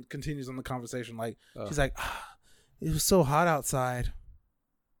 and then continues on the conversation. Like, she's like, it was so hot outside.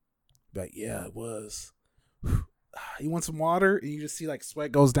 Like, yeah, it was. You want some water? And you just see like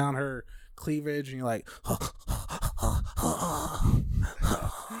sweat goes down her cleavage, and you're like,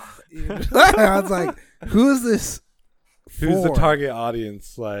 I was like, who is this? Who's the target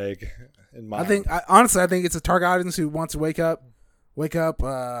audience? Like, in my honestly, I think it's a target audience who wants to wake up,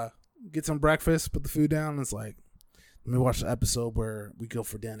 get some breakfast, put the food down, and it's like, let me watch the episode where we go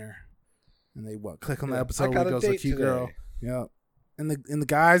for dinner, and they click on the episode where it goes to a cute girl. Yeah, and the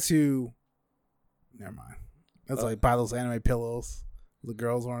guys who, never mind. That's like buy those anime pillows. The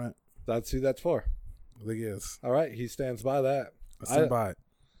girls on it. That's who that's for. I think it is. All right, he stands by that. I stand by it.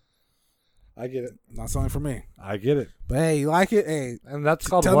 I get it. Not something for me. I get it. But hey, you like it? Hey, and that's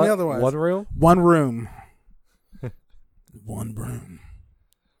called tell what? Me otherwise. One Room. One Room. One Room.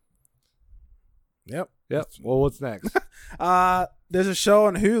 Yep. Well, what's next? There's a show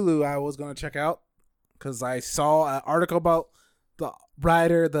on Hulu I was going to check out because I saw an article about the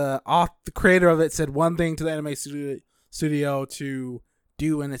writer, the creator of it said one thing to the anime studio to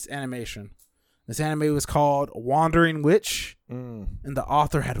do in its animation. This anime was called Wandering Witch, and the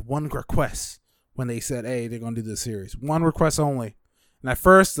author had one request when they said, hey, they're going to do this series. One request only. And at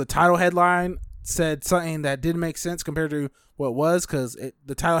first, the title headline said something that didn't make sense compared to what it was, because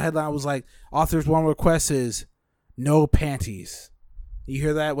the title headline was like, author's one request is no panties. You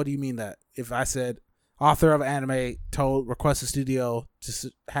hear that? What do you mean that? If I said, author of anime request the studio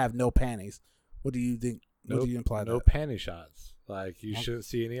to have no panties, what do you think? What do you imply? No panty shots. Like, you shouldn't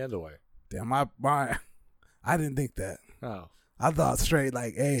see any underwear. Damn, my I didn't think that. Oh, I thought straight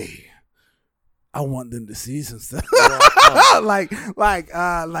like, hey, I want them to see some stuff. like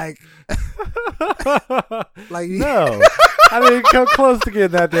no, I didn't come close to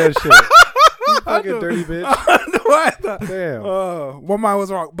getting that damn shit. You fucking dirty bitch. Damn. One mind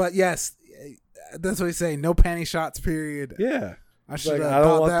was wrong, but yes, that's what he's saying. No panty shots. Period. Yeah, I should have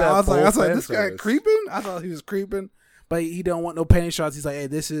thought that. I was like, this guy creeping. I thought he was creeping. But he don't want no panty shots. He's like, hey,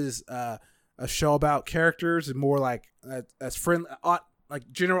 this is a show about characters and more like as friendly, like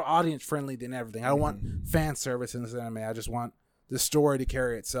general audience friendly than everything. I don't want fan service in this anime. I just want the story to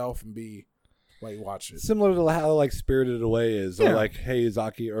carry itself and be while you watch it. Similar to how like Spirited Away is, or like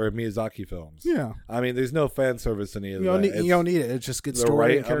Miyazaki films. Yeah, I mean, there's no fan service in either. You don't need it. It's just good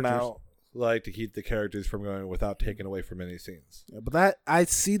story and characters. Amount, like to keep the characters from going without taking away from any scenes. Yeah, but that I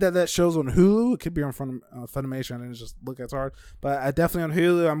see that shows on Hulu. It could be on Funimation. I didn't just look as hard, but I definitely on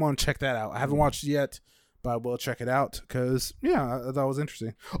Hulu. I'm going to check that out. I haven't watched it yet, but I will check it out because I thought it was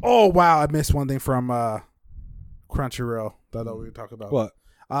interesting. Oh wow, I missed one thing from Crunchyroll that I thought we would talk about. What?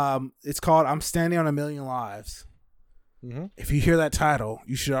 It's called "I'm Standing on a Million Lives." Mm-hmm. If you hear that title,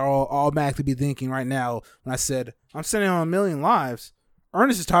 you should automatically be thinking right now when I said "I'm standing on a million lives."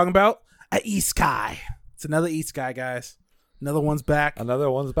 Ernest is talking about a Isekai. It's another Isekai, guys. Another one's back.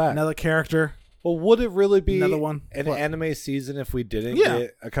 Another character. Well, would it really be another one? An anime season if we didn't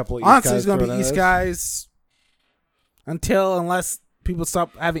get a couple of Isekais? Honestly, it's going to be Isekais unless people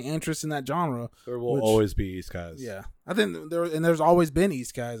stop having interest in that genre. There will always be Isekais. Yeah. I think there's always been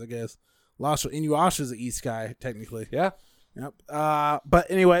Isekais, I guess. Inuyasha is an Isekai, technically. Yeah. Yep.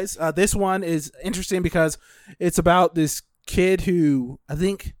 But anyways, this one is interesting because it's about this kid who I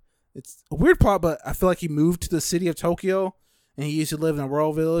think it's a weird plot, but I feel like he moved to the city of Tokyo and he used to live in a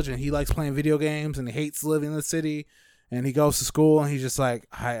rural village and he likes playing video games and he hates living in the city and he goes to school and he's just like,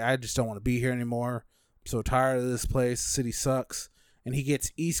 I just don't want to be here anymore. I'm so tired of this place. The city sucks. And he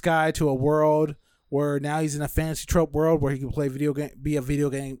gets Isekai to a world where now he's in a fantasy trope world where he can play be a video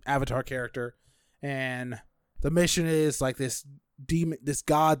game avatar character. And the mission is like this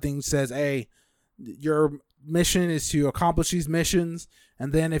god thing says, hey, your mission is to accomplish these missions,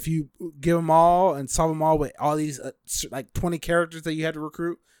 and then if you give them all and solve them all with all these like 20 characters that you had to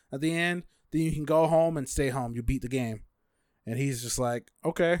recruit at the end, then you can go home and stay home. You beat the game. And he's just like,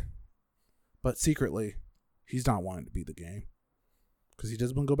 okay. But secretly, he's not wanting to beat the game because he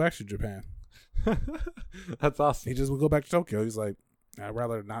doesn't want to go back to Japan. That's awesome. He just will go back to Tokyo. He's like, I'd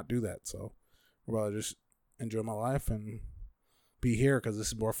rather not do that. So I'd rather just enjoy my life and be here because this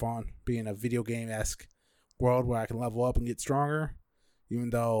is more fun. Be in a video game-esque world where I can level up and get stronger.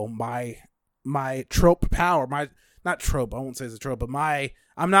 Even though my trope power, not trope, I won't say it's a trope, but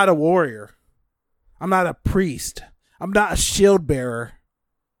I'm not a warrior. I'm not a priest. I'm not a shield bearer.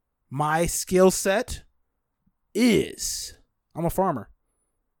 My skill set is I'm a farmer.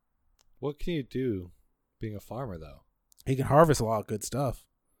 What can you do being a farmer though? He can harvest a lot of good stuff.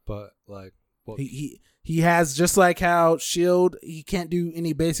 But like what? He has, just like how Shield, he can't do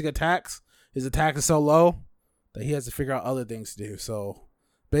any basic attacks. His attack is so low that he has to figure out other things to do. So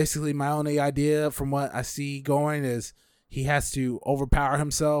basically my only idea from what I see going is he has to overpower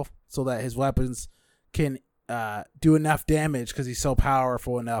himself so that his weapons can do enough damage because he's so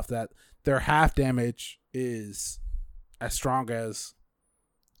powerful enough that their half damage is as strong as.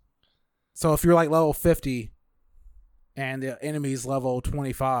 So if you're like level 50 and the enemy's level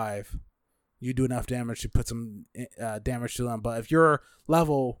 25, you do enough damage to put some damage to them. But if you're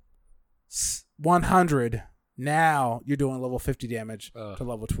level 100, now you're doing level 50 damage to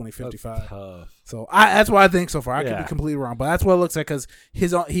level 20, 55. So that's what I think so far. I could be completely wrong, but that's what it looks like because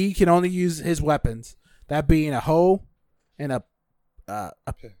he can only use his weapons, that being a hoe and a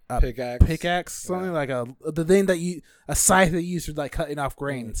pickaxe, something like the thing that a scythe that you use for like cutting off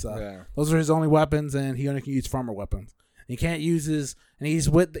grain and stuff. Yeah. Those are his only weapons, and he only can use farmer weapons. He can't use and he's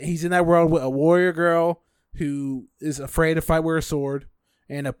in that world with a warrior girl who is afraid to fight with a sword,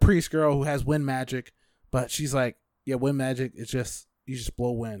 and a priest girl who has wind magic, but she's like, yeah, wind magic, it's just, you just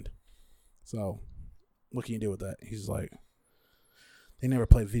blow wind. So what can you do with that? He's like, they never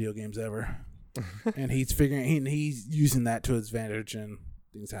played video games ever. And he's he's using that to his advantage, and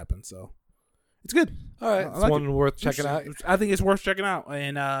things happen. So it's good. All right, it's one worth checking out. I think it's worth checking out,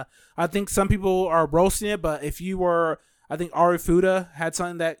 and I think some people are roasting it. But if you were, I think Arifuda had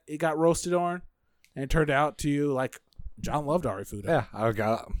something that it got roasted on, and it turned out to you like John loved Arifuda. Yeah, I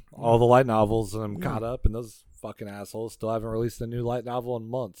got all the light novels, and I'm caught up, and those fucking assholes still haven't released a new light novel in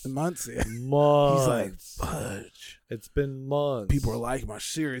months. Months. He's like, fudge. It's been months. People are liking my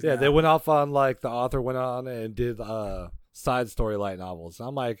series. Yeah, now. They went off on like the author went on and did side story light novels.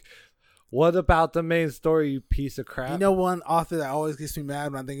 I'm like, what about the main story, you piece of crap? You know, one author that always gets me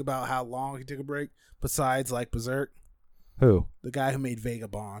mad when I think about how long he took a break, besides like Berserk. Who? The guy who made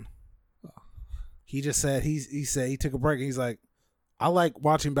Vagabond. He just said he said he took a break. And he's like, I like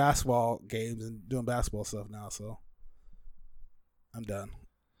watching basketball games and doing basketball stuff now, so I'm done.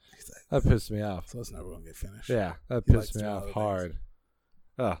 That pissed me off. So it's never going to get finished. Yeah, that pissed me off hard.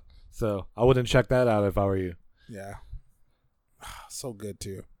 So I wouldn't check that out if I were you. Yeah. So good,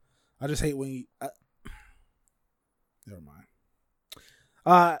 too. I just hate when you... Never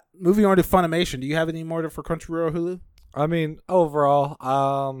mind. Moving on to Funimation. Do you have any more for Crunchyroll or Hulu? I mean, overall,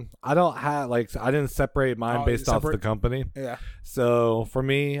 I don't have I didn't separate mine based off the company. Yeah. So for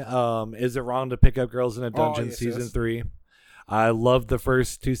me, is it wrong to pick up Girls in a Dungeon season 3? I loved the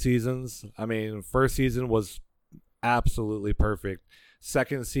first 2 seasons. I mean, first season was absolutely perfect.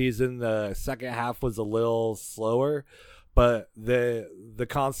 Second season, the second half was a little slower, but the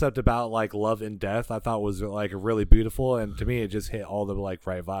concept about like love and death I thought was like really beautiful, and to me it just hit all the like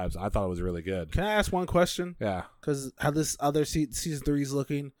right vibes. I thought it was really good. Can I ask one question? Yeah. Because how this other season 3 is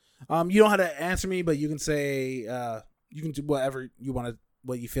looking. You don't have to answer me, but you can say you can do whatever you want to,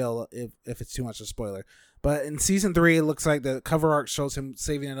 what you feel if it's too much of a spoiler. But in season 3, it looks like the cover art shows him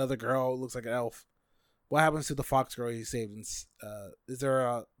saving another girl. It looks like an elf. What happens to the fox girl he saved? Is there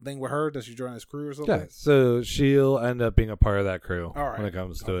a thing with her? Does she join his crew or something? Yeah, so she'll end up being a part of that crew when it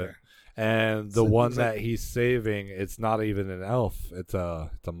comes to it. And the one that he's saving, it's not even an elf. It's a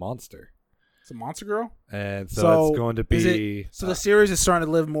monster. It's a monster girl? And so it's going to be... So the series is starting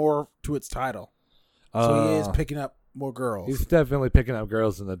to live more to its title. So he is picking up more girls. He's definitely picking up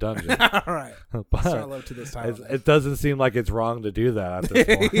girls in the dungeon. All right. But Start love to this time. it doesn't seem like it's wrong to do that at this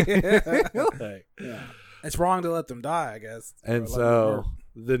point. Yeah. It's wrong to let them die, I guess. And so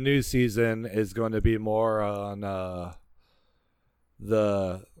the new season is going to be more on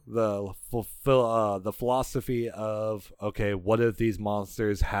the philosophy of, okay, what if these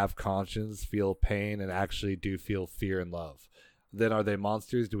monsters have conscience, feel pain, and actually do feel fear and love? Then are they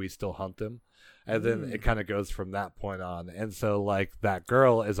monsters? Do we still hunt them? And then it kind of goes from that point on. And so, like, that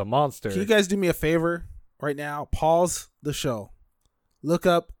girl is a monster. Can you guys do me a favor right now? Pause the show. Look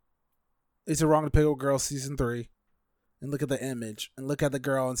up Is It Wrong to Pick Up Girl Season 3 and look at the image and look at the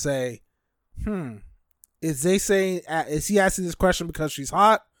girl and say, is he asking this question because she's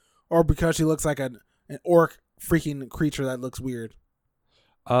hot or because she looks like an orc freaking creature that looks weird?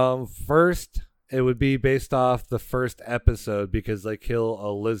 First, it would be based off the first episode because they kill a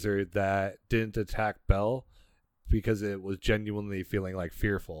lizard that didn't attack Belle because it was genuinely feeling like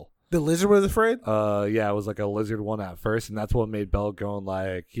fearful. The lizard was afraid? Yeah, it was like a lizard one at first, and that's what made Belle going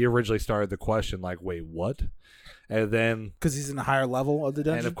like, he originally started the question like, wait, what? And then because he's in a higher level of the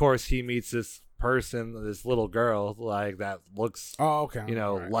dungeon, and of course he meets this person, this little girl, like that looks,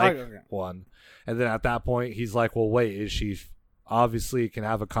 one. And then at that point, he's like, well, wait, is she obviously can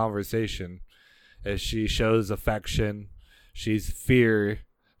have a conversation? As she shows affection, she's fear,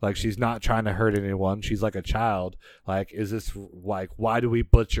 like she's not trying to hurt anyone. She's like a child. Like, is this like, why do we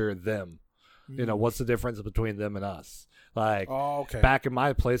butcher them? You know, what's the difference between them and us? Like, back in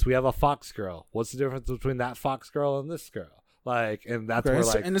my place, we have a fox girl. What's the difference between that fox girl and this girl? Like, and that's where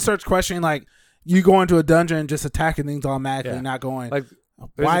like, and it starts questioning like, you go into a dungeon and just attacking things automatically, not going like,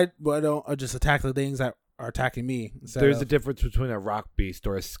 why don't I just attack the things that are attacking me? There's a difference between a rock beast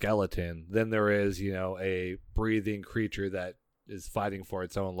or a skeleton than there is, you know, a breathing creature that is fighting for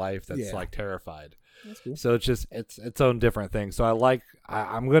its own life that's like terrified. That's cool. So it's just its own different thing. So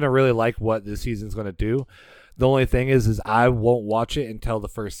I'm gonna really like what this season's gonna do. The only thing is I won't watch it until the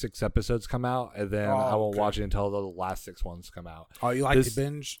first 6 episodes come out, and then I won't watch it until the last 6 ones come out. Oh, you like to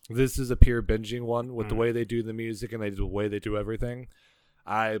binge? This is a pure binging one with the way they do the music and the way they do everything.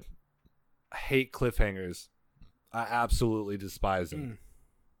 I hate cliffhangers. I absolutely despise them.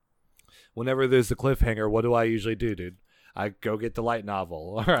 Whenever there's a cliffhanger, what do I usually do, dude? I go get the light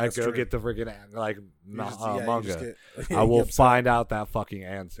novel, or I go get the freaking like manga. I will find out that fucking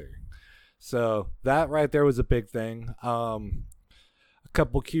answer. So that right there was a big thing. A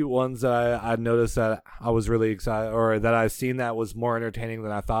couple cute ones that I noticed that I was really excited, or that I've seen that was more entertaining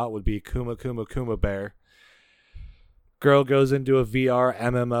than I thought, would be Kuma Kuma Kuma Bear. Girl goes into a VR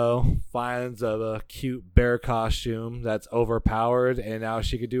MMO, finds a cute bear costume that's overpowered, and now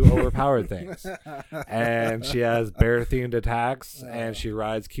she could do overpowered things. And she has bear-themed attacks, and she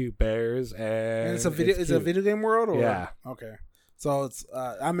rides cute bears. And it's a video. Is it a video game world? Or? Yeah. Okay. So it's.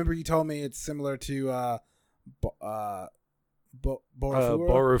 I remember you told me it's similar to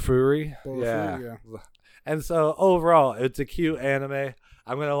Borofuri. Yeah. And so overall, it's a cute anime.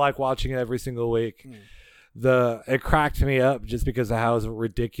 I'm gonna like watching it every single week. It cracked me up just because of how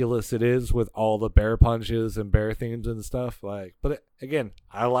ridiculous it is with all the bear punches and bear themes and stuff. Like, but again,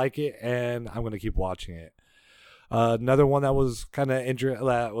 I like it and I'm gonna keep watching it. Another one that was kind of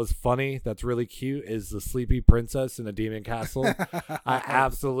that was funny, that's really cute, is the Sleepy Princess in a Demon Castle. I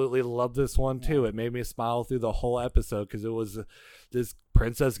absolutely love this one too. It made me smile through the whole episode because it was this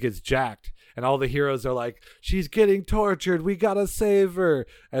princess gets jacked and all the heroes are like, she's getting tortured, we gotta save her.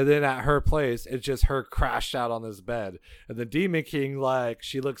 And then at her place, it's just her crashed out on this bed. And the Demon King, like,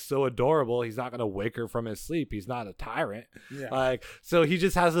 she looks so adorable, he's not gonna wake her from his sleep. He's not a tyrant. Like, so he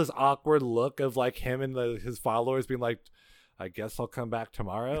just has this awkward look of like him and his followers being like, I guess I'll come back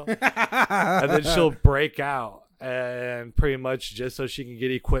tomorrow. And then she'll break out, and pretty much just so she can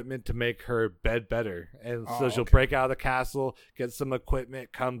get equipment to make her bed better. And so she'll break out of the castle, get some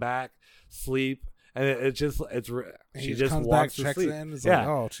equipment, come back, sleep, and she just comes wants back, to sleep. in, like,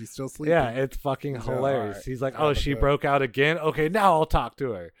 oh, she's still sleeping. Yeah, it's fucking hilarious. Right. He's like, oh, she broke out again. Okay, now I'll talk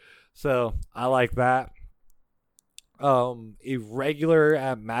to her. So I like that. Irregular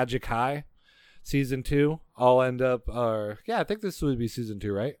at Magic High, season 2. I'll end up, I think this would be season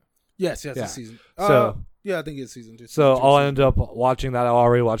 2, right? Yes, it's season. So yeah, I think it's season 2. So I'll end up watching that. I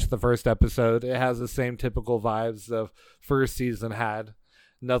already watched the first episode. It has the same typical vibes the first season had.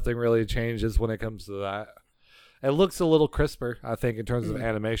 Nothing really changes when it comes to that. It looks a little crisper, I think, in terms of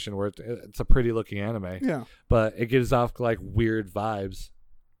animation, where it's a pretty looking anime. Yeah. But it gives off like weird vibes.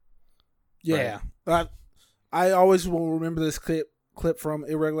 Yeah. Right? I always will remember this clip from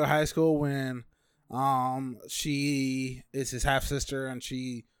Irregular High School when she is his half sister and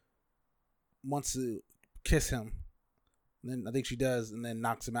she wants to kiss him And then I think she does, and then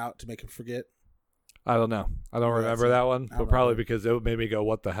knocks him out to make him forget. I don't know. I don't remember that one, but probably because it made me go,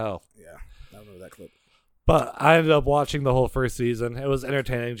 what the hell? Yeah, I remember that clip. But I ended up watching the whole first season. It was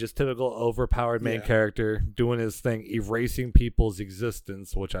entertaining, just typical overpowered main character doing his thing, erasing people's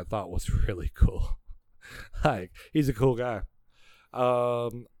existence, which I thought was really cool. Like, he's a cool guy.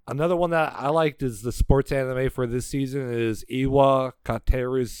 Another one that I liked is the sports anime for this season is Iwa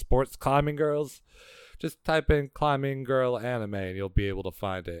Kateru's Sports Climbing Girls. Just type in climbing girl anime and you'll be able to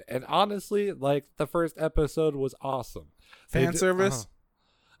find it. And honestly, like, the first episode was awesome. Fan service?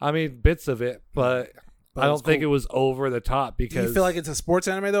 I mean, bits of it, but I don't think it was over the top because... Do you feel like it's a sports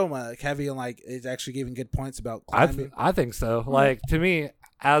anime, though? Like, heavy and, like, it's actually giving good points about climbing? I think so. Like, to me,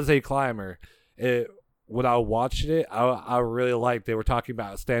 as a climber, when I watched it, I really liked they were talking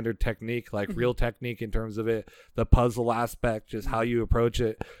about standard technique, like real technique in terms of it, the puzzle aspect, just how you approach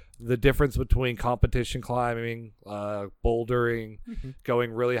it, the difference between competition climbing, bouldering,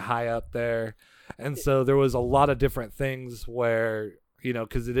 going really high up there. And so there was a lot of different things where, you know,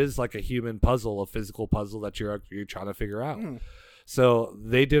 because it is like a human puzzle, a physical puzzle that you're trying to figure out. So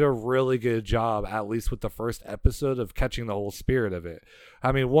they did a really good job, at least with the first episode, of catching the whole spirit of it.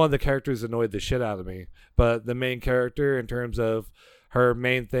 I mean, one of the characters annoyed the shit out of me, but the main character, in terms of her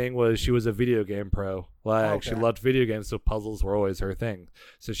main thing, was she was a video game pro. Like, she loved video games, so puzzles were always her thing.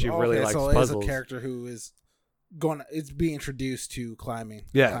 So she really likes puzzles. So it's a character who is it's being introduced to climbing.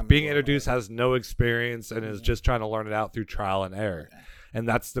 Yeah, being introduced, has no experience, and is just trying to learn it out through trial and error. Okay. And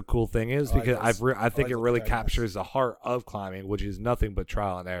that's the cool thing is because I think it really captures the heart of climbing, which is nothing but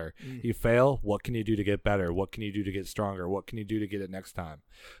trial and error. You fail, what can you do to get better? What can you do to get stronger? What can you do to get it next time?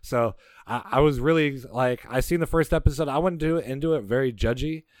 So I was really like, I seen the first episode. I went into it very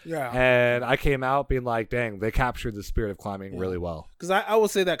judgy. Yeah. And I came out being like, dang, they captured the spirit of climbing really well. Because I will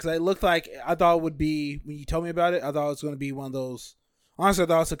say that because it looked like, I thought it would be, when you told me about it, I thought it was going to be one of those, honestly, I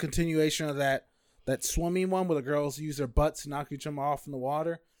thought it was a continuation of that swimming one where the girls use their butts to knock each other off in the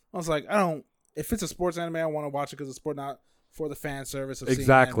water. I was like, if it's a sports anime, I want to watch it because it's sport, not for the fan service of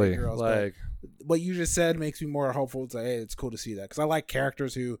exactly seeing girls. Like, but what you just said makes me more hopeful. It's like, hey, it's cool to see that because I like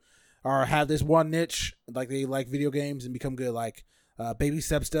characters who have this one niche, like they like video games and become good. Like Baby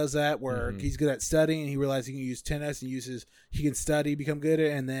Steps does that, where he's good at studying and he realizes he can use tennis and he can study, become good at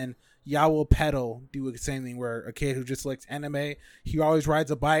it, and then Yawo Pedal do the same thing, where a kid who just likes anime, he always rides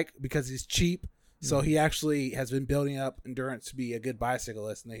a bike because he's cheap. So he actually has been building up endurance to be a good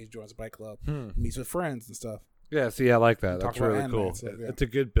bicyclist, and then he joins a bike club, meets with friends and stuff. Yeah, see, I like that. That's really cool. Stuff, It's a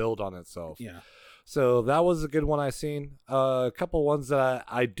good build on itself. Yeah. So that was a good one I seen. A couple ones that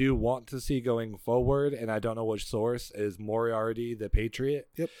I do want to see going forward, and I don't know which source, is Moriarty the Patriot.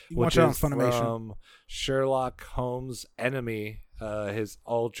 Yep. Which is from Sherlock Holmes' enemy, his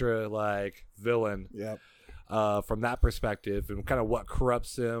ultra villain. Yep. From that perspective, and kind of what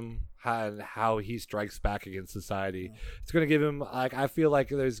corrupts him and how he strikes back against society. It's going to give him, I feel like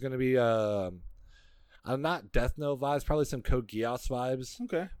there's going to be not Death Note vibes, probably some Code Geass vibes.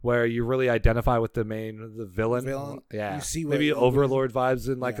 Okay. Where you really identify with the villain. Yeah. You see maybe Overlord vibes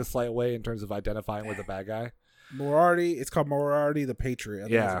in a slight way in terms of identifying with the bad guy. Moriarty, it's called Moriarty the Patriot. I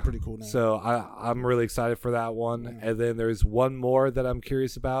think that's a pretty cool name. So I'm really excited for that one. And then there's one more that I'm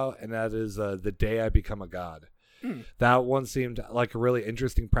curious about, and that is The Day I Become a God. That one seemed like a really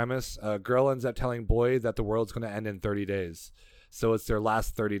interesting premise. A girl ends up telling boy that the world's going to end in 30 days. So it's their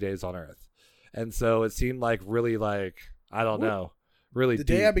last 30 days on Earth. And so it seemed like really I don't know, really The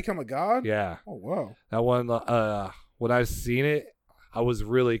deep. Day I Become a God? Yeah. Oh, wow. That one, when I seen it, I was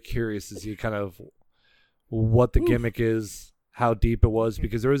really curious to see kind of what the gimmick is, how deep it was,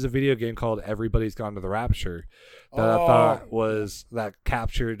 because there was a video game called Everybody's Gone to the Rapture that I thought that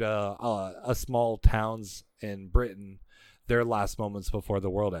captured a small towns in Britain, their last moments before the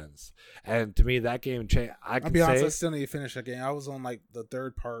world ends. And to me, that game changed. I'll be honest, I still need to finish that game. I was on the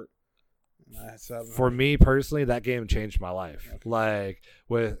third part. For me personally, that game changed my life. Okay.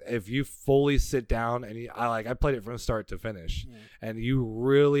 If you fully sit down and I played it from start to finish, and you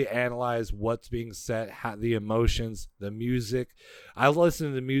really analyze what's being said, the emotions, the music. I listen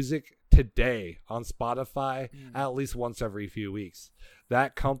to the music today on Spotify at least once every few weeks.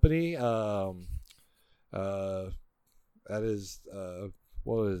 That company, that is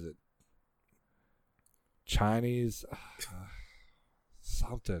what is it? Chinese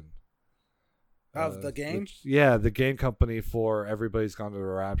something. Of the game? The game company for Everybody's Gone to the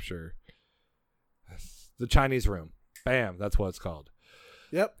Rapture. The Chinese Room. Bam, that's what it's called.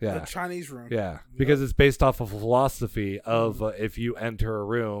 Yep. Yeah. The Chinese room. Yeah, because it's based off of a philosophy of if you enter a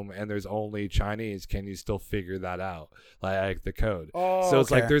room and there's only Chinese, can you still figure that out, like the code? Oh, so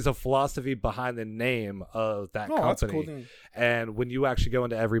it's like there's a philosophy behind the name of that company. That's a cool thing. And when you actually go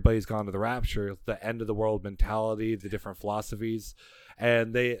into Everybody's Gone to the Rapture, the end of the world mentality, the different philosophies,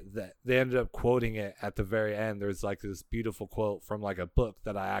 and they ended up quoting it at the very end. There's like this beautiful quote from like a book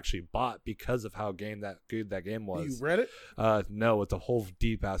that I actually bought because of how good that game was. You read it? No, it's a whole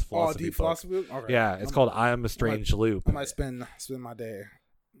deep ass philosophy book. Philosophy book? Okay. Yeah, it's called I Am a Strange Loop. I might spend my day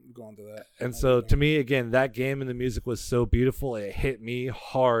going through that. And so to me, again, that game and the music was so beautiful. It hit me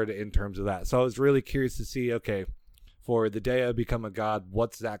hard in terms of that. So I was really curious to see, okay, for the day I become a god,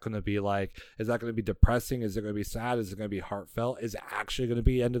 what's that going to be like? Is that going to be depressing? Is it going to be sad? Is it going to be heartfelt? Is it actually going to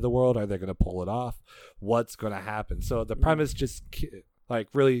be end of the world? Are they going to pull it off? What's going to happen? So the premise just like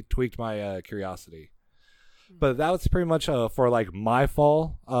really tweaked my curiosity. But that was pretty much for like my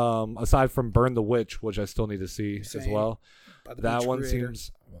fall. Aside from Burn the Witch, which I still need to see as well. That one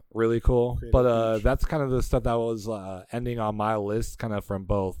seems really cool. But that's kind of the stuff that was ending on my list, kind of from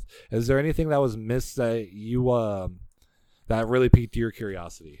both. Is there anything that was missed that you that really piqued your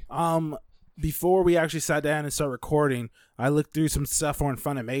curiosity? Before we actually sat down and started recording, I looked through some stuff on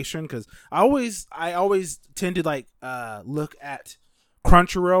Funimation because I always tend to like look at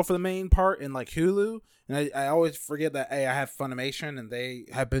Crunchyroll for the main part and like Hulu, and I always forget that I have Funimation and they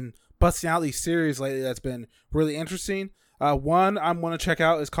have been busting out these series lately that's been really interesting. One I'm going to check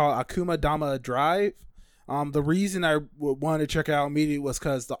out is called Akuma Dama Drive. The reason I wanted to check it out immediately was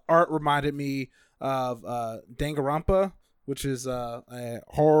because the art reminded me of Danganronpa, which is a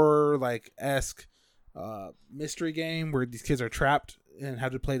horror like esque mystery game where these kids are trapped and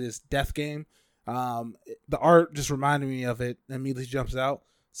have to play this death game. The art just reminded me of it and immediately jumps out.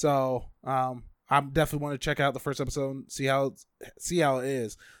 So I definitely want to check out the first episode and see how it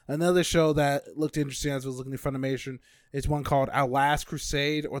is. Another show that looked interesting as I was looking at Funimation is one called Our Last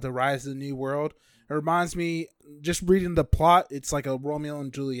Crusade or The Rise of the New World. It reminds me, just reading the plot, it's like a Romeo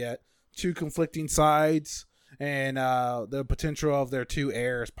and Juliet, two conflicting sides, and the potential of their two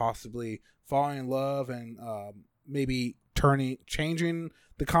heirs possibly falling in love and maybe changing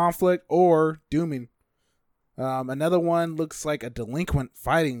the conflict or dooming. Another one looks like a delinquent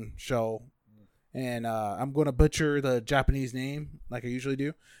fighting show, and I'm going to butcher the Japanese name like I usually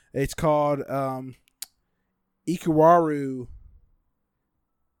do. It's called Ikawaru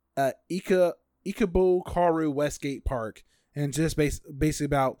Ikabukaru Westgate Park, and just basically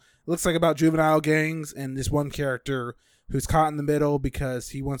about juvenile gangs and this one character who's caught in the middle because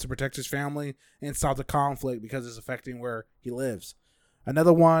he wants to protect his family and stop the conflict because it's affecting where he lives.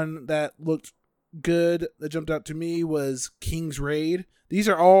 Another one that looked good that jumped out to me was King's Raid. These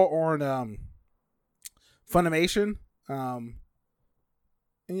are all on Funimation. And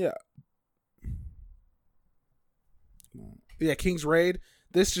yeah, King's Raid.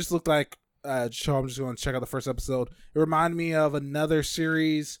 This just looked like show. I'm just going to check out the first episode. It reminded me of another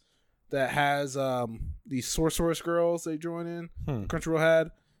series that has these Sorceress girls they join in. Crunchyroll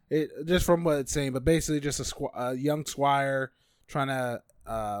had it just from what it's saying, but basically just a young squire trying to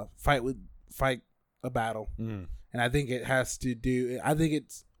fight a battle. And I think it has to do. I think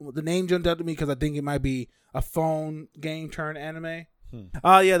it's the name jumped out to me because I think it might be a phone game turned anime.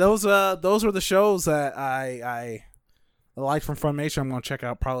 Yeah, those were the shows that I liked from Funimation. I'm going to check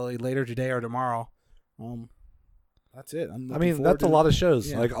out probably later today or tomorrow. That's it. I mean, that's a lot of shows.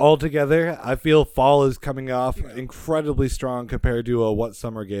 Yeah. Like all together, I feel fall is coming off incredibly strong compared to what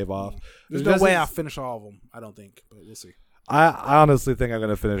summer gave off. There's no way I'll finish all of them. I don't think, but we'll see. I honestly think I'm going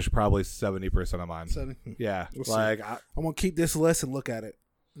to finish probably 70% of mine. 70? Yeah. We'll I'm going to keep this list and look at it.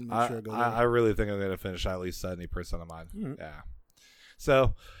 I really think I'm going to finish at least 70% of mine. Mm-hmm. Yeah.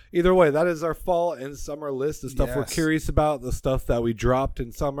 So either way, that is our fall and summer list. The stuff we're curious about, the stuff that we dropped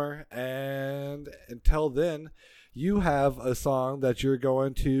in summer. And until then, you have a song that you're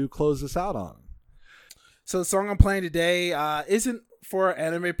going to close us out on. So the song I'm playing today isn't for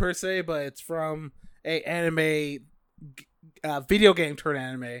anime per se, but it's from a anime video game turned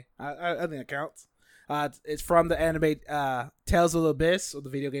anime. I think it counts. It's from the anime Tales of the Abyss, or the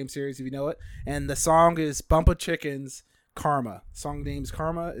video game series, if you know it. And the song is Bumpa Chicken's Karma. The song name's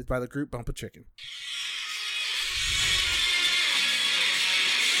Karma. Is by the group Bumpa Chicken.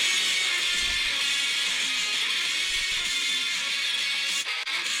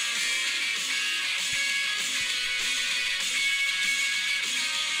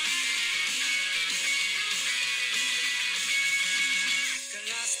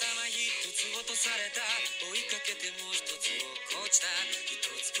 落とされた追いかけても一つ落っこちた一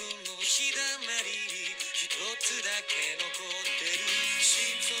つ分の日だまりに一つだけ残ってる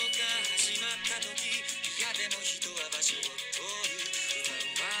心臓が始まった時いやでも人は場所を